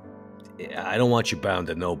 kid. I don't want you bound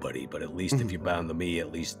to nobody, but at least if you're bound to me,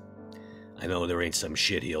 at least I know there ain't some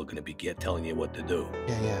shitheel gonna be telling you what to do.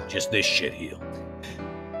 Yeah. Just this shitheel.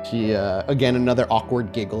 She, again, another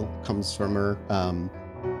awkward giggle comes from her. I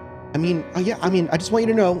just want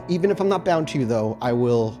you to know, even if I'm not bound to you, though, I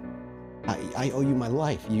owe you my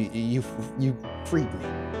life. You freed me.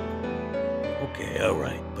 Okay, all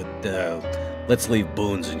right, but let's leave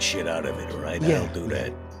boons and shit out of it, all right? Yeah, I don't do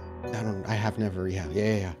that. I have never.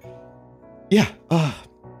 Yeah.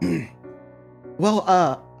 Well,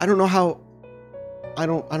 I don't know how. I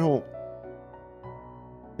don't.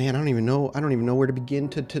 Man, I don't even know where to begin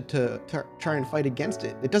to try and fight against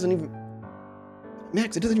it. It doesn't even.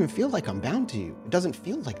 Max, it doesn't even feel like I'm bound to you. It doesn't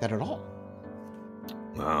feel like that at all.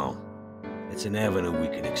 Well, it's an avenue we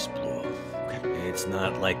can explore. Okay. It's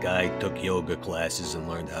not like I took yoga classes and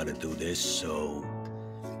learned how to do this, so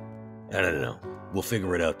I don't know. We'll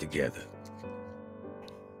figure it out together.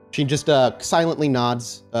 She just silently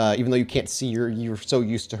nods, even though you can't see her. You're so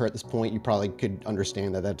used to her at this point, you probably could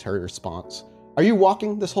understand that that's her response. Are you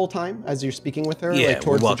walking this whole time as you're speaking with her, yeah,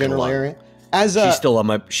 towards the general area? As she's still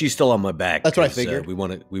on my back. That's what I figured. We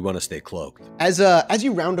want to stay cloaked. As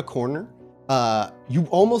you round a corner, you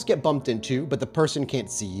almost get bumped into, but the person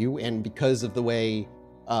can't see you, and because of the way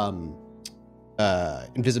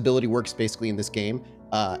invisibility works basically in this game,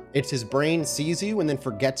 it's his brain sees you and then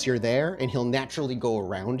forgets you're there, and he'll naturally go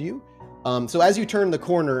around you. So as you turn the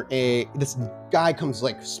corner, this guy comes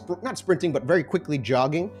not sprinting, but very quickly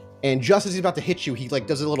jogging, and just as he's about to hit you, he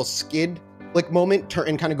does a little skid moment,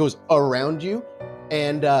 and kind of goes around you,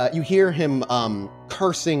 and you hear him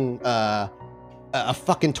cursing a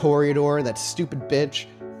fucking Toreador, that stupid bitch,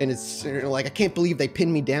 and it's I can't believe they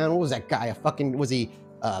pinned me down. What was that guy? Was he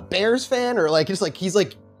a Bears fan, or he's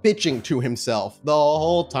bitching to himself the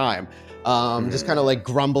whole time, just kind of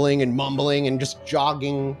grumbling and mumbling and just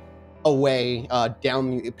jogging away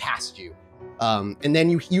down past you, and then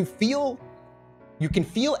you can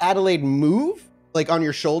feel Adalaide move on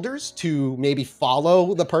your shoulders to maybe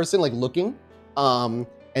follow the person looking, and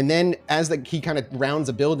then as he kind of rounds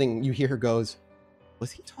a building, you hear her goes,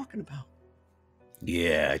 "Was he talking about?"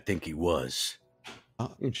 Yeah, I think he was.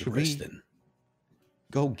 Should we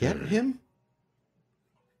go get him?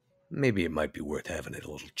 Maybe it might be worth having a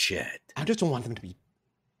little chat. I just don't want them to be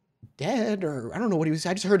dead, or I don't know what he was.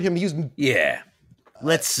 I just heard him use. Yeah,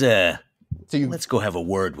 let's go have a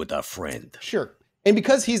word with our friend. Sure. And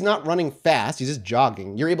because he's not running fast, he's just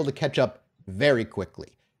jogging, you're able to catch up very quickly.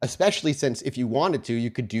 Especially since if you wanted to,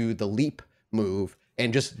 you could do the leap move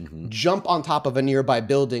and just jump on top of a nearby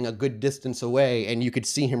building a good distance away, and you could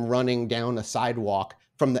see him running down a sidewalk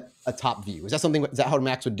from a top view. Is that how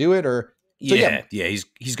Max would do it, or? So, yeah,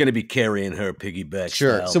 he's going to be carrying her piggyback.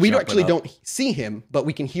 Sure. Style, so we actually don't see him, but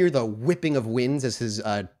we can hear the whipping of winds as his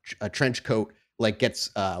trench coat gets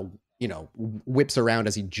whips around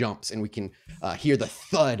as he jumps, and we can hear the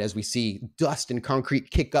thud as we see dust and concrete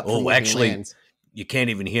kick up. Oh, actually, he lands. You can't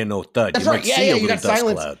even hear no thud. That's you right. Might see you got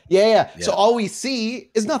silence. Cloud. Yeah. So all we see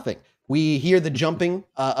is nothing. We hear the jumping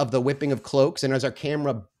of the whipping of cloaks, and as our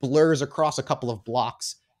camera blurs across a couple of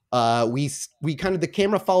blocks, the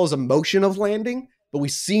camera follows a motion of landing, but we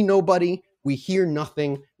see nobody, we hear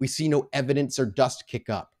nothing, we see no evidence or dust kick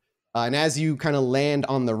up. And as you kind of land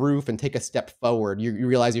on the roof and take a step forward, you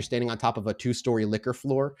realize you're standing on top of a 2-story liquor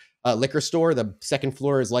store. The second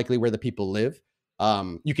floor is likely where the people live.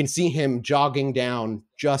 You can see him jogging down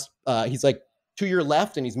he's to your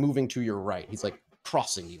left and he's moving to your right. He's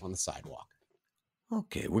crossing you on the sidewalk.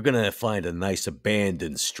 Okay, we're going to find a nice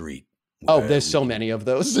abandoned street. Oh, there's so many of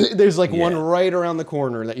those. There's one right around the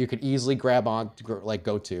corner that you could easily grab on to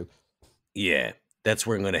go to. Yeah, that's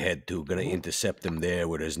where I'm going to head to. Going to intercept them there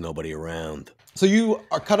where there's nobody around. So you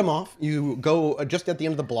cut him off. You go just at the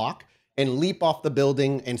end of the block and leap off the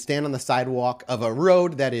building and stand on the sidewalk of a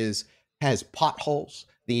road that has potholes.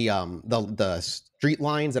 The street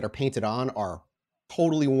lines that are painted on are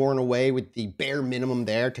totally worn away with the bare minimum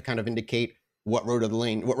there to kind of indicate what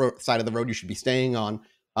side of the road you should be staying on.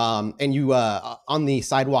 And you, on the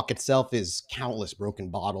sidewalk itself is countless broken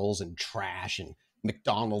bottles and trash and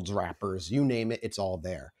McDonald's wrappers, you name it, it's all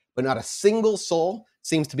there. But not a single soul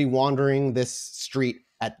seems to be wandering this street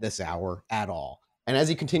at this hour at all. And as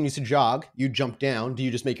he continues to jog, you jump down. Do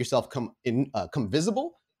you just make yourself come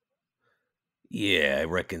visible? Yeah, I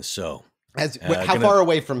reckon so. How far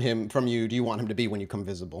away from you do you want him to be when you come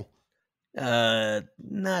visible?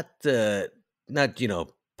 Not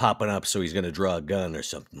popping up so he's gonna draw a gun or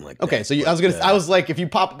something like that. Okay, so I was like, if you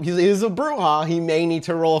pop, he is a brouhaha, he may need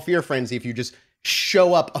to roll a fear frenzy if you just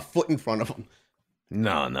show up a foot in front of him.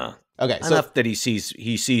 No. Okay, enough that he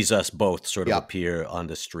sees us both sort of appear on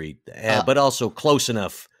the street, but also close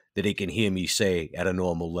enough that he can hear me say at a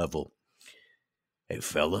normal level, "Hey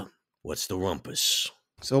fella, what's the rumpus?"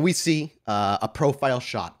 So we see a profile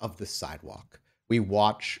shot of the sidewalk. We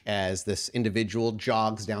watch as this individual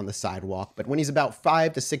jogs down the sidewalk, but when he's about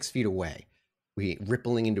 5 to 6 feet away,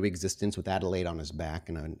 rippling into existence with Adalaide on his back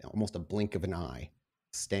and almost a blink of an eye,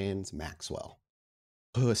 stands Maxwell.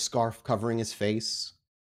 A scarf covering his face,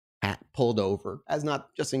 hat pulled over, as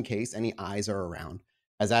not just in case any eyes are around,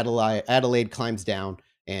 as Adalaide climbs down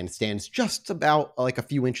and stands just about like a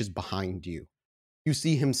few inches behind you. You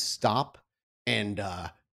see him stop, and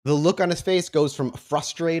the look on his face goes from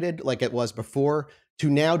frustrated, like it was before, to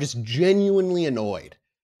now just genuinely annoyed.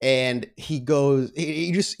 And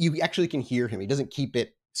you actually can hear him. He doesn't keep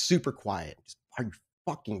it super quiet. Just, are you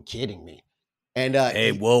fucking kidding me? And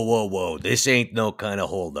hey, whoa. This ain't no kind of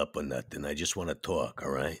hold up or nothing. I just want to talk,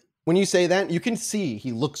 all right? When you say that, you can see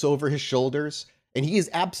he looks over his shoulders, and he is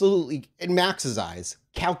absolutely, in Max's eyes,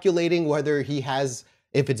 calculating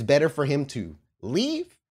if it's better for him to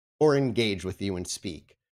leave or engage with you and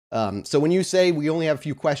speak. So when you say we only have a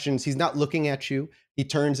few questions, he's not looking at you. He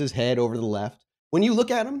turns his head over to the left. When you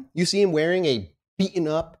look at him, you see him wearing a beaten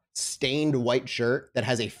up, stained white shirt that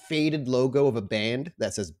has a faded logo of a band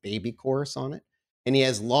that says Baby Chorus on it. And he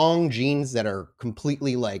has long jeans that are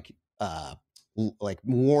completely like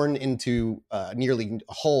worn into nearly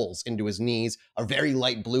holes into his knees, are very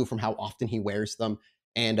light blue from how often he wears them,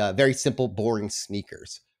 and very simple, boring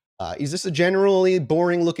sneakers. He's just a generally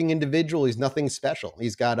boring-looking individual. He's nothing special.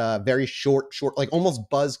 He's got a very short, like almost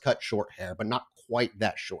buzz-cut short hair, but not quite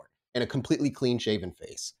that short, and a completely clean-shaven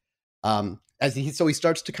face. So he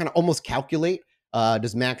starts to kind of almost calculate.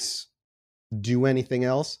 Does Max do anything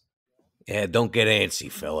else? Yeah, don't get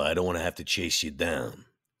antsy, fella. I don't want to have to chase you down.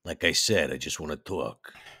 Like I said, I just want to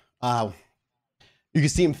talk. You can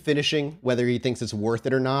see him finishing, whether he thinks it's worth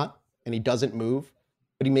it or not, and he doesn't move,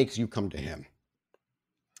 but he makes you come to him.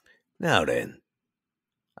 Now then,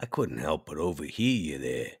 I couldn't help but overhear you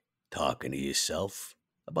there, talking to yourself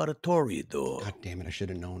about a Toreador. God damn it, I should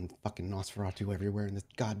have known. Fucking Nosferatu everywhere in this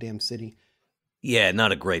goddamn city. Yeah,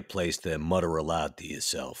 not a great place to mutter aloud to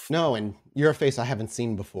yourself. No, and you're a face I haven't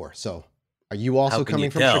seen before, so are you also coming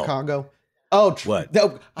from Chicago? What?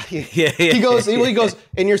 No, he goes,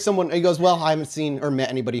 and you're someone, he goes, well, I haven't seen or met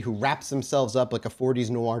anybody who wraps themselves up like a 40s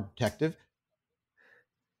noir detective.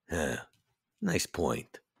 Nice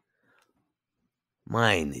point.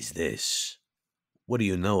 Mine is this. What do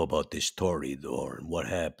you know about this Toreador and what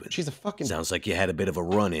happened? She's a fucking... Sounds like you had a bit of a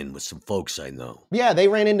run-in with some folks I know. Yeah, they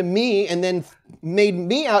ran into me and then made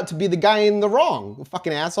me out to be the guy in the wrong.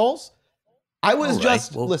 Fucking assholes. I was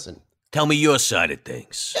listen. Tell me your side of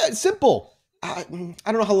things. Yeah, it's simple. I don't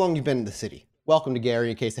know how long you've been in the city. Welcome to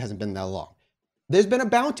Gary, in case it hasn't been that long. There's been a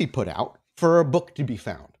bounty put out for a book to be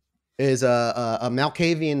found. There's a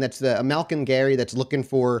Malkavian a Malkin Gary that's looking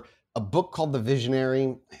for a book called The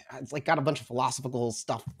Visionary. It's like got a bunch of philosophical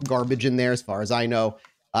stuff, garbage in there, as far as I know.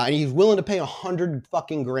 And he's willing to pay $100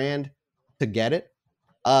 fucking grand to get it.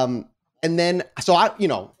 And then, so I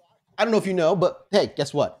don't know if you know, but hey,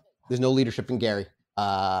 guess what? There's no leadership in Gary.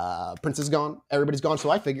 Prince is gone. Everybody's gone. So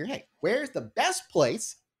I figure, hey, where's the best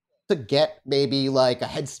place to get maybe like a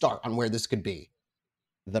head start on where this could be?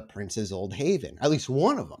 The Prince's Old Haven. At least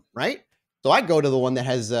one of them, right? So I go to the one that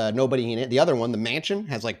has nobody in it. The other one, the mansion,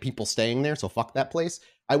 has like people staying there. So fuck that place.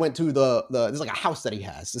 I went to there's like a house that he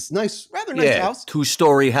has. This nice, rather nice house.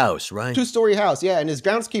 2-story house, right? 2-story house, yeah. And his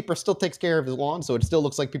groundskeeper still takes care of his lawn, so it still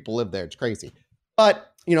looks like people live there. It's crazy.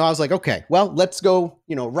 But I was like, okay, well, let's go.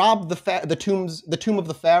 Rob the tomb of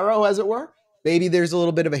the pharaoh, as it were. Maybe there's a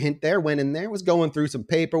little bit of a hint there. Went in there, was going through some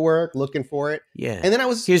paperwork, looking for it. Yeah. And then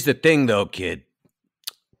Here's the thing, though, kid.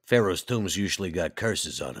 Pharaoh's tombs usually got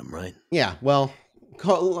curses on them, right? Yeah, well,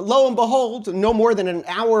 lo and behold, no more than an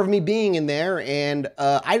hour of me being in there, and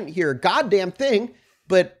I didn't hear a goddamn thing,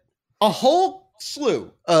 but a whole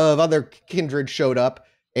slew of other kindred showed up,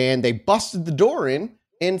 and they busted the door in,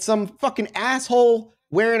 and some fucking asshole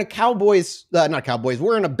wearing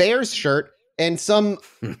wearing a Bears shirt, and some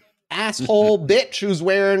asshole bitch who's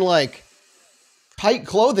wearing like tight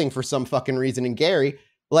clothing for some fucking reason in Gary.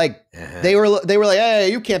 Like they were like,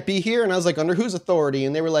 hey, you can't be here. And I was like, under whose authority?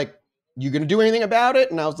 And they were like, you gonna do anything about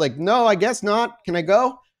it? And I was like, no, I guess not. Can I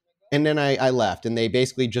go? And then I left, and they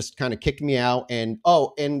basically just kind of kicked me out. And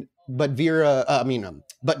but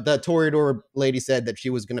the Toreador lady said that she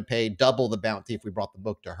was gonna pay double the bounty if we brought the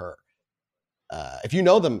book to her. If you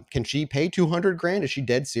know them, can she pay 200 grand? Is she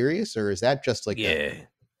dead serious, or is that just like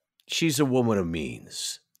she's a woman of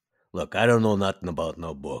means. Look, I don't know nothing about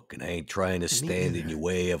no book, and I ain't trying to stand in your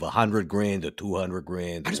way of 100 grand or 200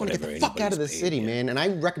 grand. I just want to get the fuck out of the city, man, and I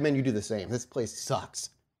recommend you do the same. This place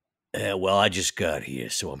sucks. Well, I just got here,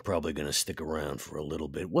 so I'm probably gonna stick around for a little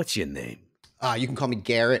bit. What's your name? You can call me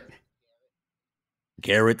Garrett.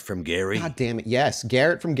 Garrett from Gary? God damn it, yes,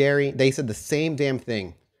 Garrett from Gary. They said the same damn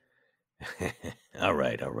thing. All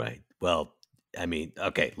right. Well, I mean,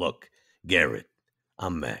 okay, look, Garrett,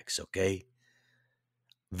 I'm Max, okay?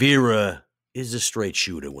 Vera is a straight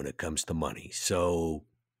shooter when it comes to money, so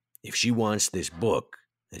if she wants this book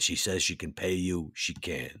and she says she can pay you, she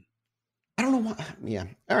can. I don't know why. Yeah,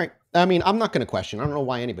 all right. I mean, I'm not going to question. I don't know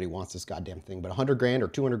why anybody wants this goddamn thing, but 100 grand or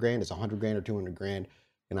 200 grand is 100 grand or 200 grand,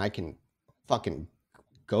 and I can fucking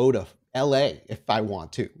go to LA if I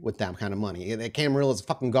want to with that kind of money. The Camarilla's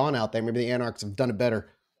fucking gone out there. Maybe the Anarchs have done it better.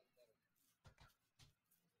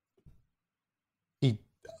 He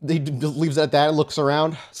leaves it at that, looks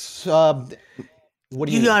around. What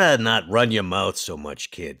do you gotta not run your mouth so much,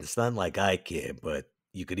 kid. It's not like I care, but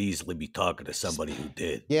you could easily be talking to somebody who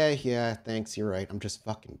did. Yeah, thanks. You're right. I'm just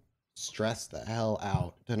fucking stressed the hell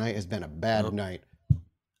out. Tonight has been a bad night.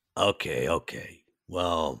 Okay.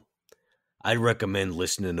 Well, I'd recommend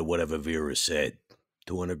listening to whatever Vera said.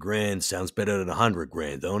 200 grand sounds better than 100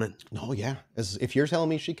 grand, don't it? No, yeah. If you're telling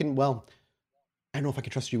me she can, well, I don't know if I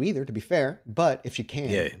can trust you either, to be fair, but if she can.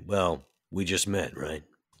 Yeah, well, we just met, right?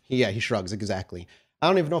 Yeah, he shrugs, exactly. I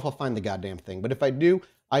don't even know if I'll find the goddamn thing, but if I do,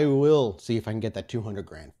 I will see if I can get that 200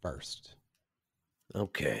 grand first.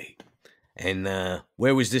 Okay. And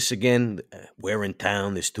where was this again? Where in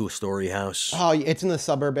town, this two-story house? Oh, it's in the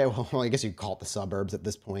suburb. Well, I guess you could call it the suburbs at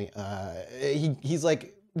this point. He's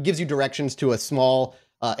like, gives you directions to a small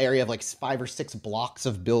area of like 5 or 6 blocks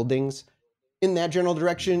of buildings. In that general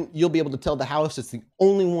direction, you'll be able to tell the house it's the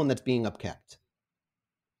only one that's being upkept.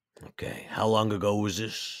 Okay. How long ago was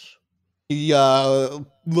this? He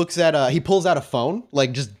looks at, he pulls out a phone,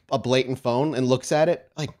 like just a blatant phone, and looks at it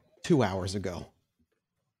like 2 hours ago.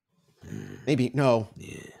 Maybe, no,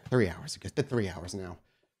 3 hours ago. It's been 3 hours now.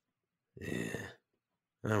 Yeah.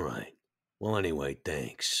 All right. Well, anyway,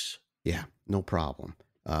 thanks. Yeah, no problem.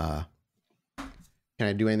 Can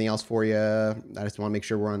I do anything else for you? I just want to make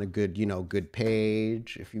sure we're on a good, good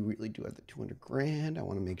page. If you really do have the 200 grand, I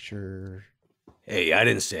want to make sure. Hey, I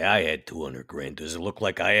didn't say I had 200 grand. Does it look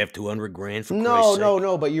like I have 200 grand for Christ's sake?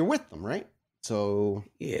 No, but you're with them, right? So.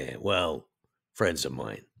 Yeah, well, friends of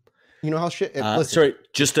mine. You know how shit. Sorry,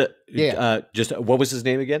 what was his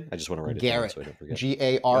name again? I just want to write it down so I don't forget.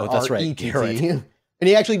 Garrett. That's right, Garrett. And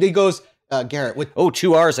he goes, Garrett. With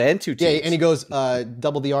 2 R's and 2 T's. Yeah, and he goes,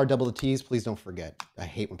 double the R, double the T's. Please don't forget. I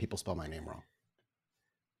hate when people spell my name wrong.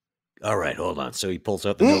 All right, hold on. So he pulls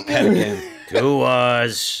out the notepad again. 2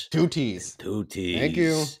 R's. 2 T's. 2 T's. Thank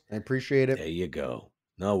you. I appreciate it. There you go.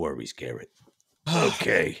 No worries, Garrett.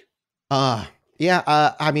 Okay.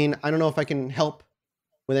 Yeah, I mean, I don't know if I can help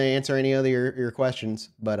with answer any of your questions,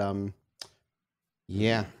 but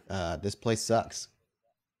yeah, this place sucks.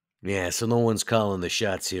 Yeah, so no one's calling the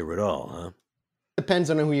shots here at all, huh? Depends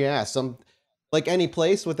on who you ask. Some, like any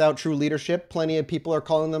place without true leadership, plenty of people are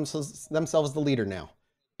calling themselves the leader now.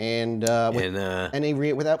 And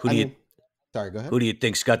without, sorry, go ahead. Who do you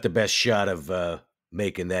think's got the best shot of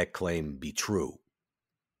making that claim be true?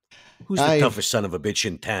 Who's the toughest son of a bitch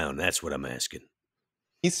in town? That's what I'm asking.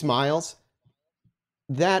 He smiles.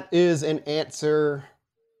 That is an answer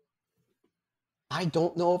I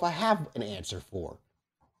don't know if I have an answer for.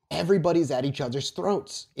 Everybody's at each other's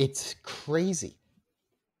throats. It's crazy.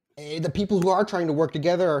 The people who are trying to work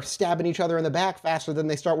together are stabbing each other in the back faster than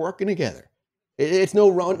they start working together. It's no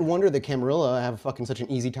wonder that Camarilla have fucking such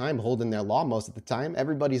an easy time holding their law most of the time.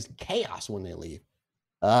 Everybody's chaos when they leave.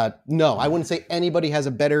 No, I wouldn't say anybody has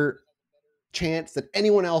a better chance than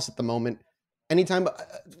anyone else at the moment. Anytime,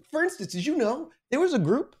 for instance, did you know there was a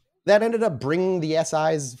group that ended up bringing the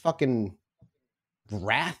SI's fucking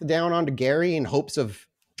wrath down onto Gary in hopes of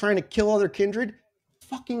trying to kill other kindred?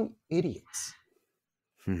 Fucking idiots.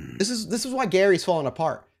 This is why Gary's falling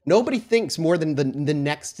apart. Nobody thinks more than the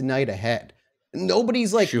next night ahead.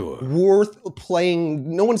 Nobody's like worth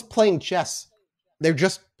playing. No one's playing chess. They're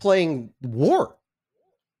just playing war.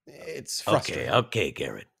 It's frustrating. Okay,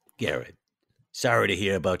 Garrett. Sorry to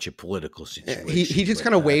hear about your political situation. He just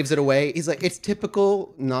kind of waves it away. He's like, it's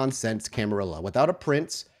typical nonsense Camarilla. Without a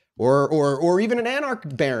prince or even an anarch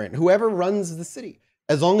baron, whoever runs the city.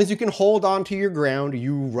 As long as you can hold on to your ground,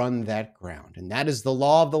 you run that ground. And that is the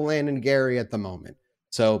law of the land in Gary at the moment.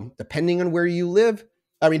 So depending on where you live,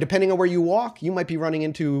 depending on where you walk, you might be running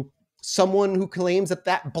into someone who claims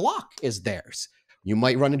that block is theirs. You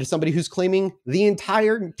might run into somebody who's claiming the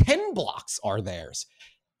entire 10 blocks are theirs.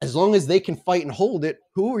 As long as they can fight and hold it,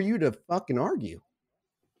 who are you to fucking argue?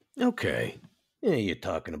 Okay. Yeah, you're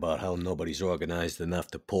talking about how nobody's organized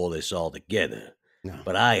enough to pull this all together. No.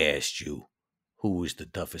 But I asked you, who is the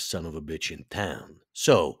toughest son of a bitch in town?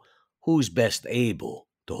 So, who's best able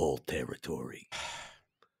to hold territory?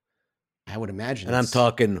 I would imagine. And I'm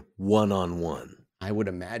talking one-on-one. I would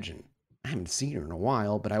imagine. I haven't seen her in a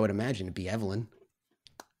while, but I would imagine it'd be Evelyn.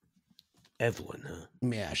 Evelyn, huh?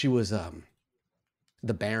 Yeah, she was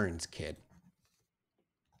the Baron's kid.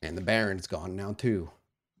 And the Baron's gone now, too.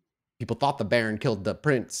 People thought the Baron killed the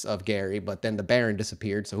Prince of Gary, but then the Baron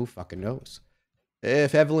disappeared, so who fucking knows?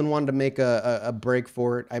 If Evelyn wanted to make a break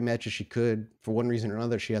for it, I imagine she could. For one reason or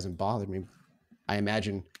another, she hasn't bothered me. I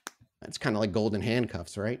imagine it's kind of like golden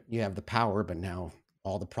handcuffs, right? You have the power, but now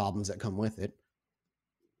all the problems that come with it.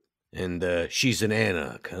 And she's an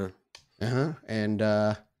anarch, huh? Uh-huh.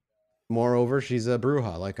 And moreover, she's a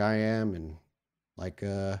Bruja like I am, and like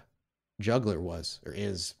Juggler was, or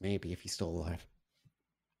is, maybe, if he's still alive.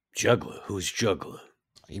 Juggler? Who's Juggler?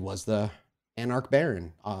 He was the Anarch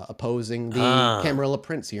Baron, opposing the Camarilla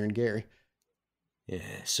Prince here in Gary. Yeah,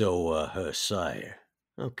 so her sire.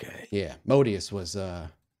 Okay. Yeah, Modius was the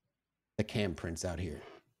Cam Prince out here.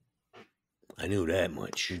 I knew that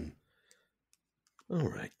much. All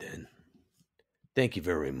right, then. Thank you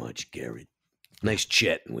very much, Garrett. Nice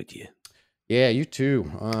chatting with you. Yeah, you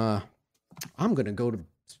too. I'm gonna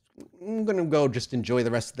go just enjoy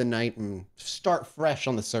the rest of the night and start fresh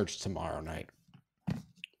on the search tomorrow night.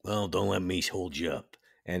 Well, don't let me hold you up.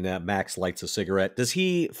 And Max lights a cigarette. Does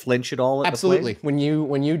he flinch at all? At Absolutely. The flame?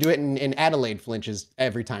 When you do it, and Adalaide flinches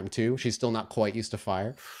every time too. She's still not quite used to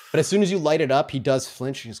fire, but as soon as you light it up, he does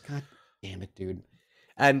flinch. He's God damn it, dude.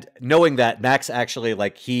 And knowing that, Max actually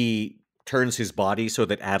he turns his body so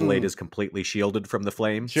that Adalaide is completely shielded from the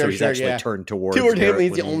flame. So he's actually turned towards him.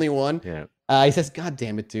 He's the only one. Yeah. He says, God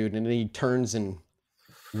damn it, dude. And then he turns and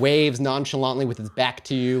waves nonchalantly with his back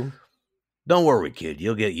to you. Don't worry, kid.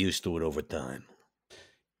 You'll get used to it over time.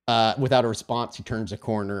 Without a response, he turns a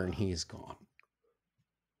corner and he's gone.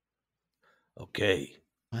 Okay.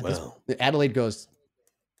 Well, Adalaide goes,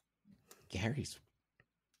 Gary's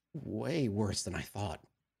way worse than I thought.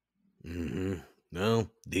 Mm-hmm. No,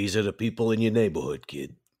 these are the people in your neighborhood,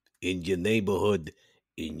 kid. In your neighborhood.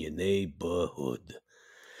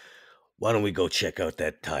 Why don't we go check out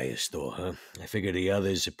that tire store, huh? I figure the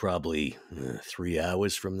others are probably 3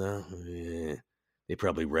 hours from now. They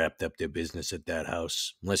probably wrapped up their business at that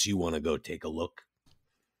house, unless you want to go take a look.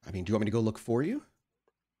 I mean, do you want me to go look for you?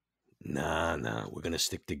 Nah, we're going to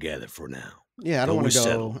stick together for now. Yeah, I don't want to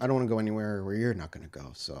go. I don't want to go anywhere where you're not going to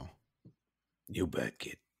go, so. You bet,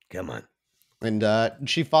 kid. Come on. And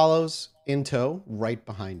she follows in tow right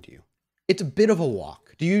behind you. It's a bit of a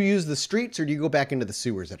walk. Do you use the streets or do you go back into the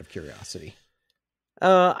sewers out of curiosity?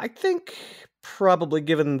 I think probably,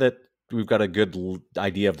 given that we've got a good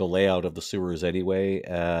idea of the layout of the sewers anyway,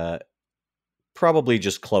 probably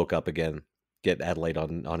just cloak up again, get Adalaide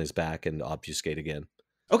on his back and obfuscate again.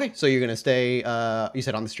 Okay, so you're going to stay, you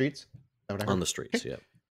said on the streets? On the streets, yeah.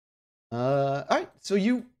 All right, so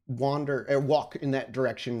you walk in that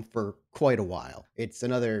direction for quite a while. It's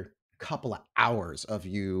another couple of hours of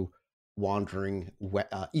you wandering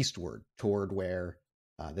eastward toward where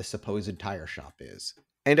the supposed tire shop is.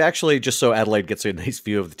 And actually, just so Adalaide gets a nice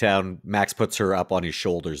view of the town, Max puts her up on his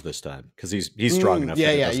shoulders this time because he's strong enough.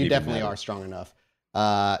 Yeah, you definitely are strong enough.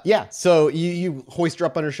 So you hoist her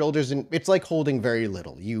up on her shoulders, and it's like holding very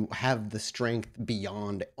little. You have the strength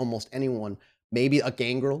beyond almost anyone. Maybe a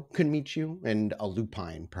gangrel could meet you, and a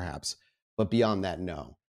lupine, perhaps. But beyond that,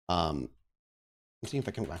 no. I'm seeing if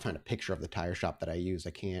I can find a picture of the tire shop that I used.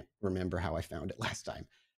 I can't remember how I found it last time.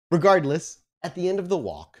 Regardless, at the end of the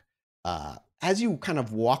walk, as you kind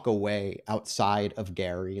of walk away outside of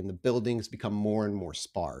Gary and the buildings become more and more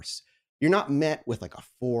sparse, you're not met with like a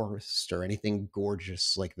forest or anything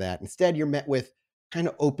gorgeous like that. Instead, you're met with kind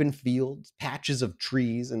of open fields, patches of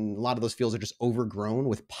trees, and a lot of those fields are just overgrown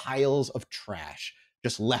with piles of trash.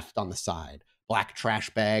 just left on the side. Black trash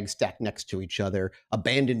bags stacked next to each other,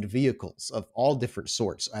 abandoned vehicles of all different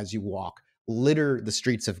sorts as you walk litter the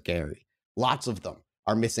streets of Gary. Lots of them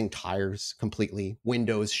are missing tires completely,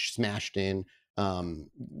 windows smashed in.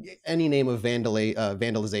 Any name of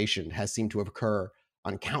vandalization has seemed to occur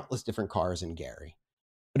on countless different cars in Gary.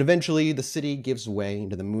 But eventually, the city gives way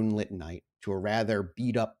into the moonlit night to a rather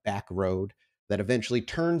beat-up back road that eventually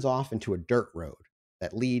turns off into a dirt road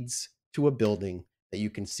that leads to a building that you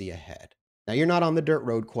can see ahead. Now, you're not on the dirt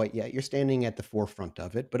road quite yet. You're standing at the forefront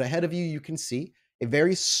of it, but ahead of you, you can see a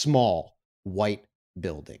very small white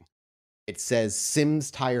building. It says Sims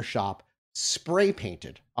Tire Shop, spray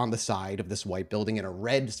painted on the side of this white building in a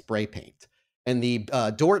red spray paint. And the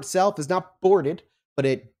door itself is not boarded, but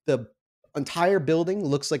the entire building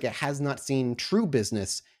looks like it has not seen true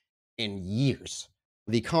business in years.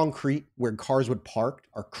 The concrete where cars would park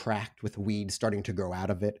are cracked with weeds starting to grow out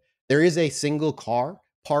of it. There is a single car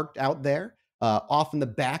parked out there off in the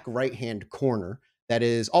back right-hand corner that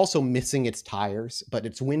is also missing its tires, but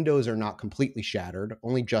its windows are not completely shattered,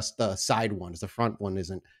 only just the side ones. The front one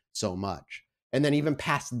isn't so much. And then even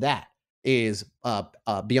past that is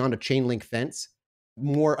beyond a chain link fence,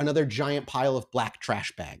 another giant pile of black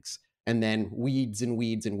trash bags, and then weeds and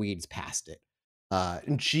weeds and weeds past it.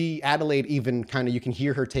 And Adalaide, even kind of, you can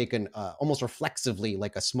hear her take an almost reflexively,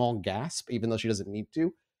 like a small gasp, even though she doesn't need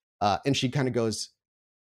to. And she kind of goes,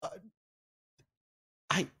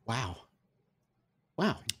 wow.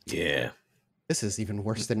 Yeah. This is even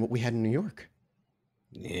worse than what we had in New York.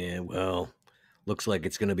 Yeah, well, looks like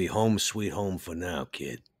it's going to be home sweet home for now,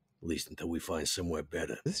 kid. At least until we find somewhere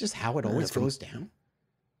better. This is just how it always goes down?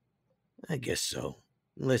 I guess so.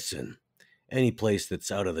 Listen, any place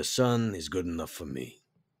that's out of the sun is good enough for me.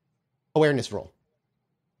 Awareness roll.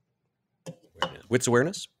 Wits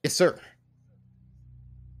awareness? Yes, sir.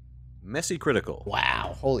 Messy critical.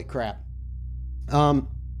 Wow, holy crap.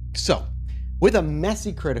 So, with a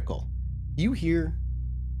messy critical, you hear,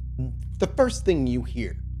 the first thing you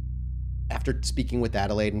hear after speaking with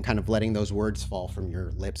Adalaide and kind of letting those words fall from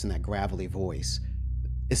your lips in that gravelly voice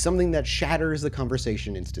is something that shatters the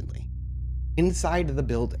conversation instantly. Inside the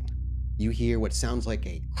building, you hear what sounds like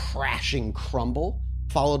a crashing crumble,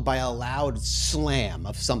 followed by a loud slam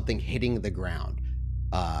of something hitting the ground.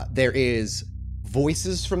 There is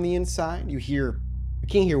voices from the inside. You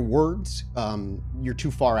can't hear words. You're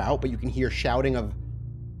too far out, but you can hear shouting of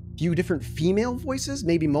a few different female voices,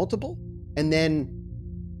 maybe multiple. And then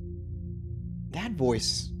that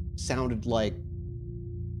voice sounded like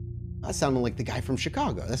the guy from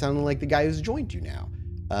Chicago. That sounded like the guy who's joined you now.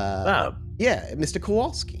 Yeah, Mr.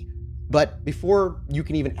 Kowalski. But before you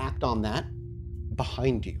can even act on that,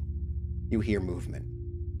 behind you, you hear movement.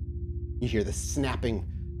 You hear the snapping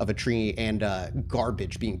of a tree and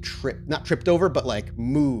garbage being not tripped over, but like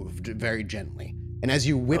moved very gently. And as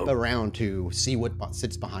you whip around to see what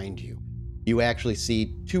sits behind you, you actually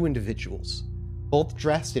see two individuals, both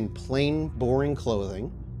dressed in plain, boring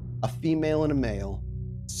clothing, a female and a male,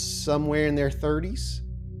 somewhere in their 30s.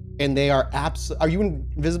 And they are are you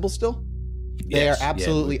invisible still? Yes, they are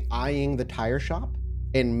absolutely eyeing the tire shop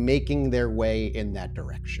and making their way in that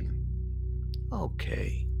direction.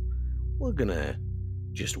 Okay. We're gonna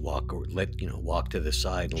just walk to the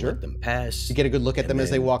side and let them pass. You get a good look at them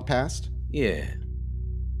as they walk past? Yeah.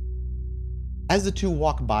 As the two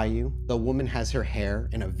walk by you, the woman has her hair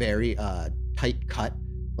in a very tight cut.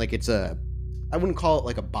 Like I wouldn't call it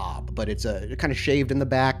like a bob, but it's kind of shaved in the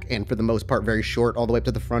back and for the most part very short all the way up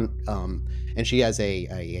to the front. And she has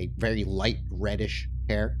a very light reddish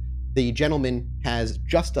hair. The gentleman has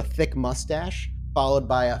just a thick mustache followed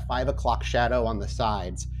by a 5 o'clock shadow on the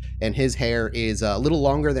sides. And his hair is a little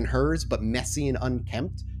longer than hers, but messy and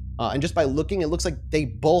unkempt. And just by looking, it looks like they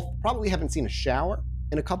both probably haven't seen a shower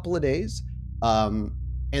in a couple of days.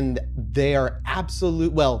 And they are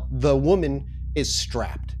the woman is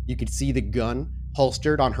strapped. You could see the gun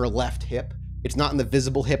holstered on her left hip. It's not in the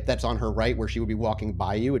visible hip that's on her right where she would be walking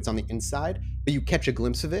by you. It's on the inside, but you catch a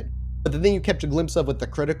glimpse of it. But the thing you catch a glimpse of with the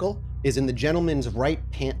critical is in the gentleman's right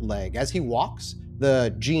pant leg. As he walks,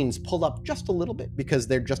 the jeans pull up just a little bit because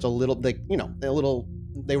they're just a little,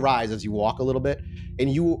 they rise as you walk a little bit,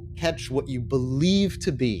 and you catch what you believe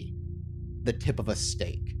to be the tip of a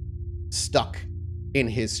stake strapped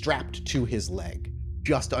to his leg,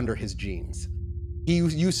 just under his jeans.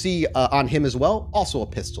 You see on him as well, also a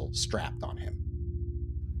pistol strapped on him.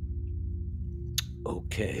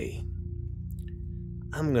 Okay.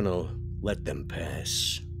 I'm gonna let them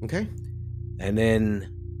pass. Okay. And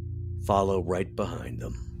then follow right behind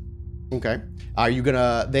them. Okay. Are you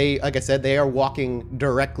gonna? Like I said, they are walking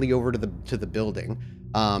directly over to the building.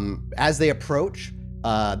 As they approach,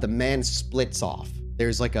 the man splits off.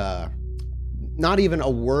 There's like not even a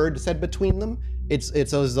word said between them. It's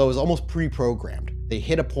as though it's almost pre-programmed. They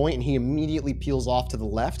hit a point and he immediately peels off to the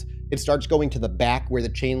left. It starts going to the back where the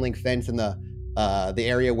chain link fence and the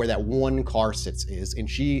area where that one car sits is, and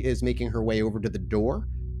she is making her way over to the door,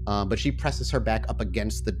 but she presses her back up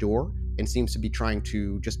against the door and seems to be trying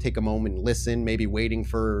to just take a moment and listen, maybe waiting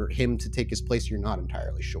for him to take his place. You're not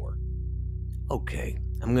entirely sure. Okay,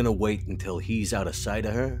 I'm gonna wait until he's out of sight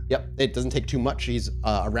of her. Yep, it doesn't take too much. He's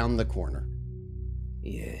around the corner.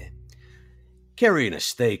 Yeah. Carrying a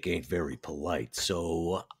steak ain't very polite,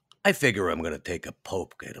 so I figure I'm gonna take a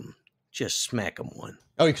poke at him. Just smack him one.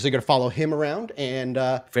 Oh, because you're gonna follow him around and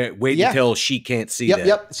wait until she can't see that.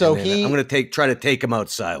 Yep. So I'm gonna try to take him out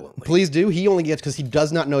silently. Please do. He only gets, because he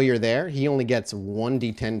does not know you're there, he only gets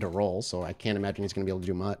 1d10 to roll, so I can't imagine he's gonna be able to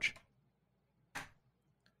do much.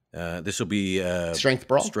 This will be strength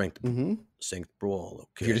brawl. Strength brawl. Okay.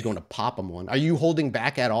 If you're just going to pop him one. Are you holding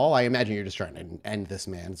back at all? I imagine you're just trying to end this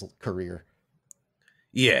man's career.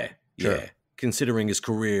 Yeah. Sure. Yeah. Considering his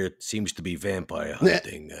career seems to be vampire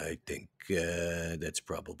hunting, I think that's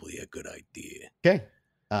probably a good idea. Okay.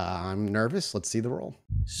 I'm nervous. Let's see the roll.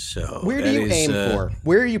 So where do you aim for?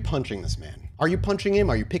 Where are you punching this man? Are you punching him?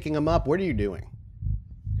 Are you picking him up? What are you doing?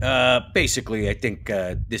 Basically, I think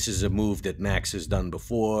this is a move that Max has done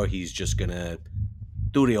before. He's just gonna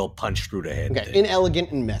do the old punch through the head. Okay, thing.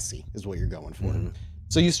 Inelegant and messy is what you're going for. Mm-hmm.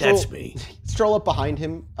 So you That's me. Stroll up behind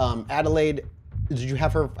him. Adalaide, did you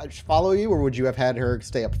have her follow you, or would you have had her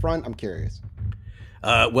stay up front? I'm curious.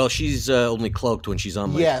 Well, she's only cloaked when she's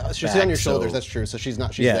on my she's back, on your shoulders. That's true. So she's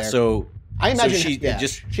not. She's there. So I imagine she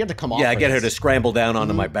had to come off. Yeah, I get her to scramble down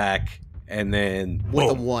onto my back. And then with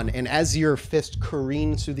a one, and as your fist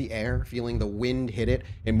careens through the air, feeling the wind hit it,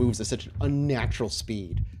 it moves at such an unnatural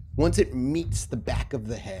speed. Once it meets the back of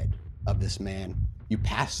the head of this man, you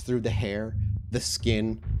pass through the hair, the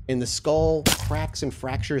skin, and the skull cracks and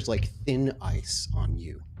fractures like thin ice on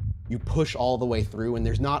you. You push all the way through, and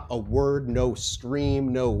there's not a word, no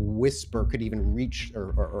scream, no whisper could even reach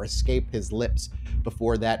or escape his lips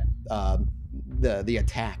before that the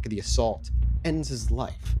attack, the assault, ends his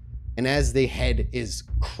life. And as the head is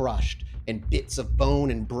crushed and bits of bone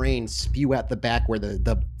and brain spew out the back where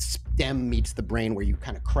the stem meets the brain where you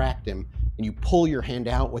kind of cracked him, and you pull your hand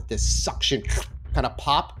out with this suction kind of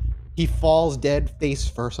pop, he falls dead face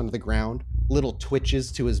first onto the ground, little twitches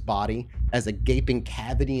to his body as a gaping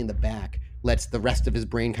cavity in the back lets the rest of his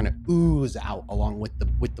brain kind of ooze out along with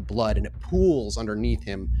the blood, and it pools underneath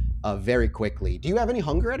him very quickly. Do you have any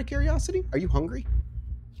hunger out of curiosity? Are you hungry?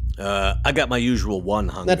 I got my usual one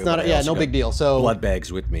hunger. That's not no big deal. So blood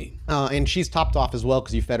bags with me, and she's topped off as well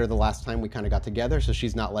because you fed her the last time we kind of got together, so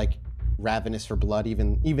she's not like ravenous for blood,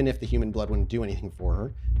 even if the human blood wouldn't do anything for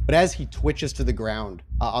her. But as he twitches to the ground,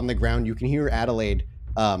 on the ground, you can hear Adalaide.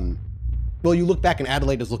 Well, you look back and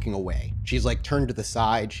Adalaide is looking away. She's like turned to the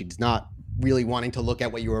side. She's not really wanting to look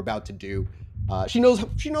at what you were about to do. She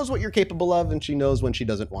knows what you're capable of, and she knows when she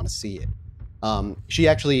doesn't want to see it. She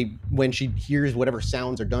actually, when she hears whatever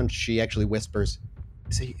sounds are done, she actually whispers,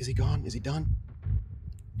 Is he gone? Is he done?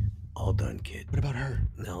 All done, kid. What about her?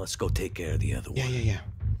 Now let's go take care of the other one. Yeah.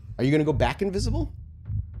 Are you going to go back invisible?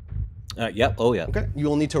 Yep. Oh, yeah. Okay. You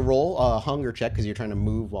will need to roll a hunger check because you're trying to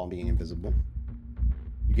move while being invisible.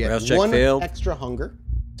 You get Rouse check one failed. extra hunger.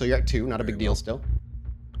 So you're at 2, not a big deal still.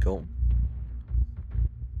 Cool.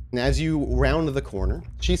 And as you round the corner,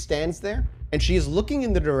 she stands there, and she is looking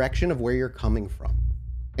in the direction of where you're coming from.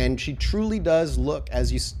 And she truly does look,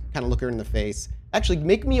 as you kind of look her in the face. Actually,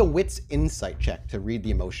 make me a wits insight check to read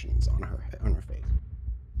the emotions on her face.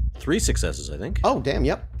 3 successes, I think. Oh, damn,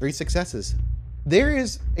 yep. 3 successes. There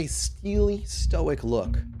is a steely, stoic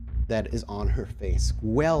look that is on her face,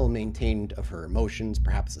 well maintained of her emotions,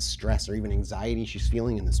 perhaps the stress or even anxiety she's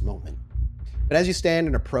feeling in this moment. But as you stand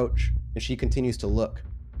and approach, and she continues to look,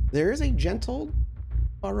 there is a gentle,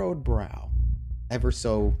 furrowed brow, ever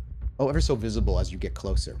so visible as you get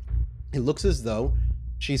closer. It looks as though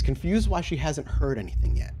she's confused why she hasn't heard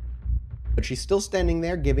anything yet. But she's still standing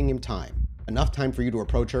there giving him time. Enough time for you to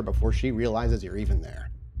approach her before she realizes you're even there.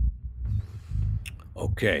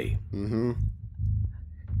 Okay. Mm-hmm.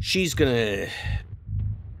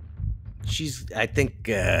 I think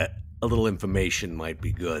a little information might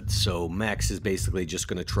be good. So Max is basically just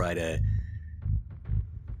gonna try to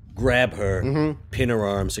grab her, pin her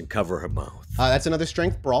arms, and cover her mouth. That's another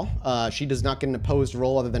strength brawl. She does not get an opposed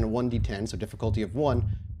roll other than a 1d10, so difficulty of 1,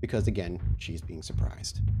 because again, she's being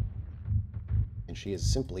surprised. And she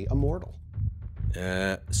is simply immortal.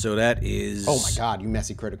 So that is... Oh my god, you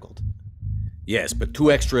messy criticaled. Yes, but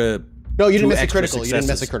 2 extra No, you didn't miss a critical. You didn't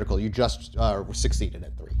miss a critical. You just succeeded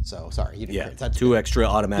at 3. So sorry, you didn't. Yeah, 2 extra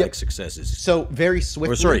automatic successes. So very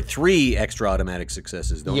swiftly. Or sorry, 3 extra automatic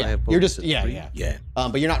successes. Don't I have you're just yeah.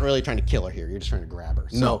 But you're not really trying to kill her here. You're just trying to grab her.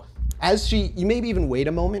 So as you maybe even wait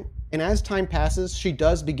a moment, and as time passes, she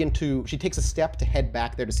takes a step to head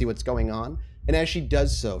back there to see what's going on. And as she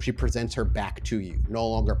does so, she presents her back to you, no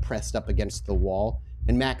longer pressed up against the wall.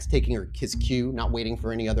 And Max, taking his cue, not waiting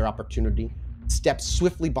for any other opportunity, steps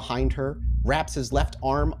swiftly behind her, wraps his left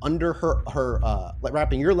arm under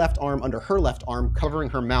wrapping your left arm under her left arm, covering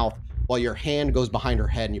her mouth, while your hand goes behind her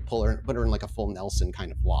head and you put her in like a full Nelson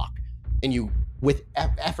kind of lock. And you,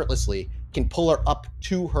 effortlessly, can pull her up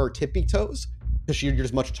to her tippy toes, because you're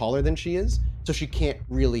just much taller than she is, so she can't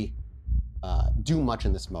really do much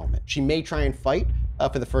in this moment. She may try and fight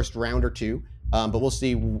for the first round or 2, but we'll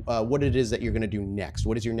see what it is that you're going to do next.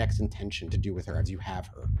 What is your next intention to do with her as you have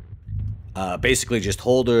her? Basically, just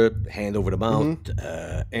hold her hand over the mouth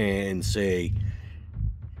and say,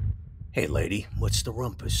 "Hey, lady, what's the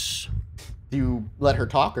rumpus?" Do you let her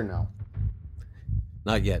talk or no?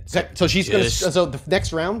 Not yet. So she's gonna. So the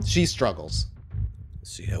next round, she struggles.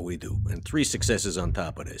 Let's see how we do. And 3 successes on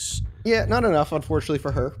top of this. Yeah, not enough, unfortunately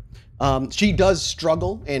for her. She does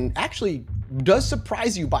struggle and actually does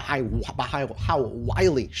surprise you by how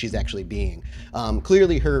wily she's actually being.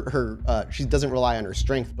 Clearly, she doesn't rely on her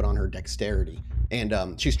strength, but on her dexterity. And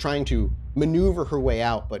she's trying to maneuver her way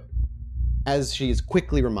out, but as she is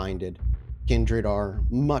quickly reminded, kindred are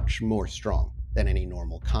much more strong than any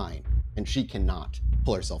normal kind, and she cannot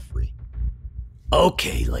pull herself free.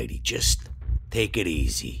 Okay, lady, just take it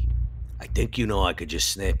easy. I think you know I could just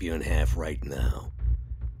snap you in half right now,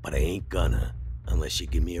 but I ain't gonna unless you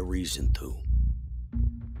give me a reason to.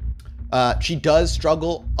 She does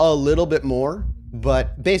struggle a little bit more,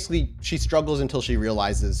 but basically she struggles until she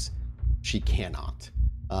realizes she cannot.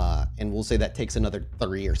 And we'll say that takes another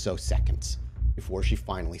 3 or so seconds before she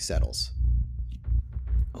finally settles.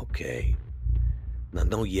 Okay. Now,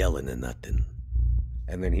 no yelling or nothing.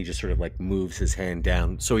 And then he just sort of like moves his hand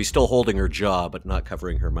down. So he's still holding her jaw, but not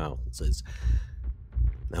covering her mouth. And says,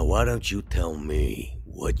 "Now, why don't you tell me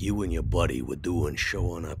what you and your buddy were doing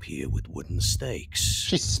showing up here with wooden stakes?"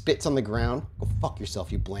 She spits on the ground. "Go fuck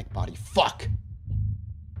yourself, you blank body. Fuck!"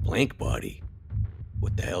 Blank body?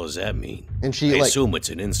 What the hell does that mean? And she I assume it's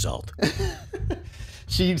an insult.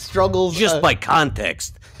 She struggles. Just by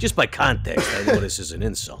context, I know this is an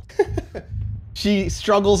insult. She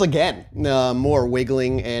struggles again, more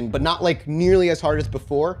wiggling, but not like nearly as hard as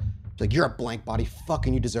before. She's like, "You're a blank body fuck,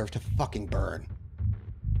 and you deserve to fucking burn."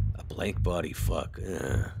 A blank body fuck?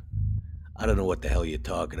 I don't know what the hell you're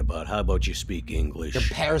talking about. How about you speak English? You're a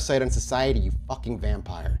parasite on society, you fucking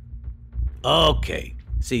vampire. Okay.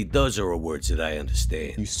 See, those are words that I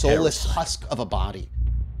understand. You soulless husk of a body.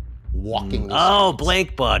 Walking these streets.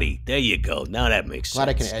 Blank body. There you go. Now that makes sense. Glad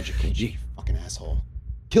I can educate you, you fucking asshole.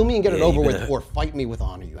 Kill me and get it over with, or fight me with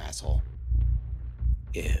honor, you asshole.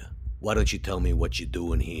 Yeah. Why don't you tell me what you're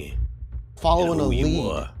doing here? Following a lead. You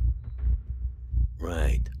are.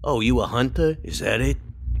 Right. Oh, you a hunter? Is that it?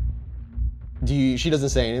 She doesn't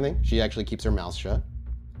say anything. She actually keeps her mouth shut.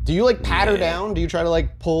 Do you like pat her down? Do you try to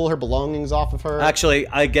like pull her belongings off of her? Actually,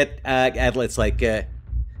 I get Adelaide's like,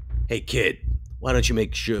 "Hey kid, why don't you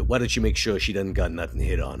make sure she doesn't got nothing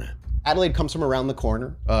hit on her?" Adalaide comes from around the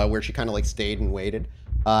corner, where she kind of like stayed and waited.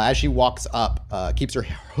 As she walks up, keeps her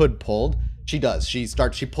hood pulled. She does. She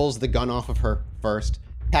pulls the gun off of her first,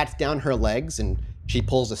 pats down her legs, and she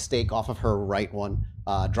pulls a stake off of her right one.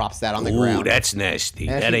 Drops that on the ground. Ooh, that's nasty.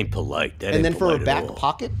 That ain't polite. And then for her back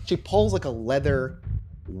pocket, she pulls like a leather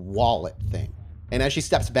wallet thing. And as she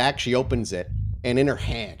steps back, she opens it, and in her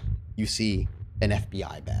hand, you see an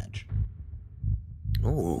FBI badge.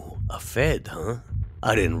 Oh, a Fed, huh?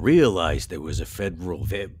 I didn't realize there was a federal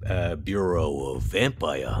bureau of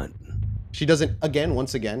vampire hunting. She doesn't,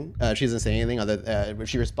 once again, she doesn't say anything but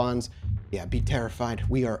she responds, "Yeah, be terrified.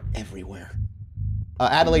 We are everywhere."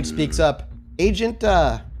 Adalaide speaks up. Agent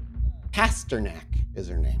Pasternak is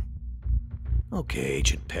her name. Okay,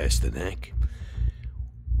 Agent Pasternak.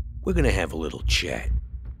 We're gonna have a little chat.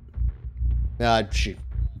 She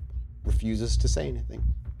refuses to say anything.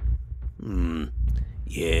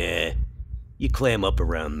 Yeah. You clam up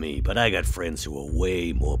around me, but I got friends who are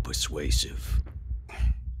way more persuasive.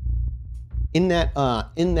 In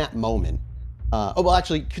that moment,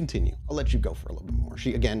 actually, continue. I'll let you go for a little bit more.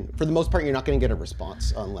 She, again, for the most part, you're not going to get a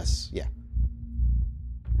response unless,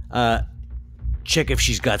 check if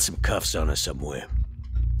she's got some cuffs on her somewhere.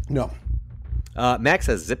 No. Max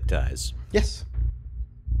has zip ties. Yes.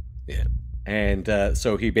 Yeah. And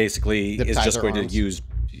so he basically is just going to use,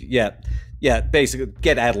 Yeah, basically,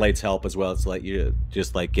 get Adelaide's help as well. It's like you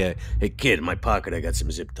just like, hey kid, in my pocket I got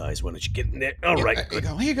some zip ties. Why don't you get in there? All right, good.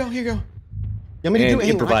 Here you go. You want me to do it?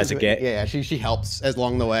 Improvise again. Yeah, she helps as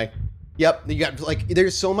along the way. Yep, you got like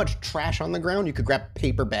there's so much trash on the ground. You could grab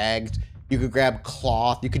paper bags. You could grab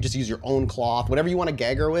cloth. You could just use your own cloth. Whatever you want to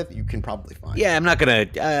gag her with, you can probably find. Yeah, I'm not gonna,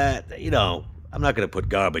 I'm not gonna put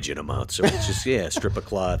garbage in her mouth. So it's just strip a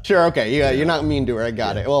cloth. Sure. Okay. Yeah, you're not mean to her. I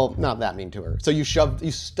got it. Well, not that mean to her. So you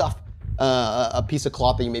stuff a piece of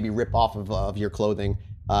cloth that you maybe rip off of your clothing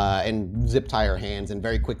and zip tie her hands, and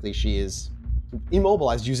very quickly she is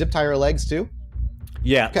immobilized. You zip tie her legs too?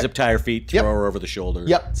 Yeah, okay. Zip tie her feet, throw her over the shoulder.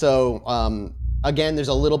 Yep, so again, there's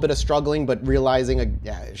a little bit of struggling, but realizing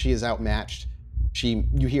she is outmatched.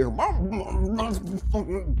 You hear,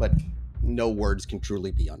 but no words can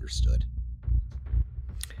truly be understood.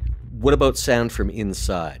 What about sound from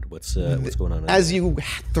inside? What's going on? As you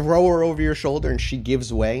throw her over your shoulder and she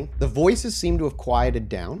gives way, the voices seem to have quieted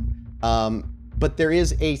down. But there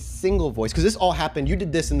is a single voice, because this all happened, you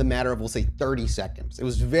did this in the matter of, we'll say, 30 seconds. It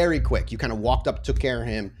was very quick. You kind of walked up, took care of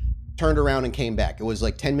him, turned around and came back. It was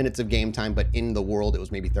like 10 minutes of game time, but in the world, it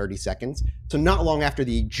was maybe 30 seconds. So not long after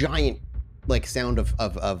the giant like sound of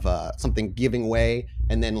something giving way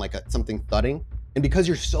and then like something thudding. And because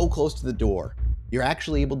you're so close to the door, you're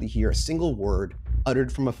actually able to hear a single word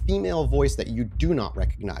uttered from a female voice that you do not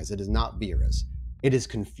recognize. It is not Vera's. It is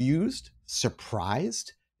confused,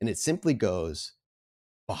 surprised, and it simply goes,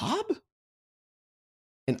 Bob?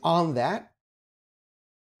 And on that,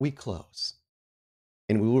 we close.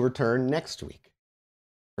 And we will return next week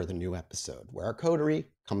for the new episode where our coterie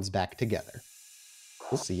comes back together.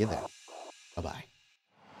 We'll see you then. Bye-bye.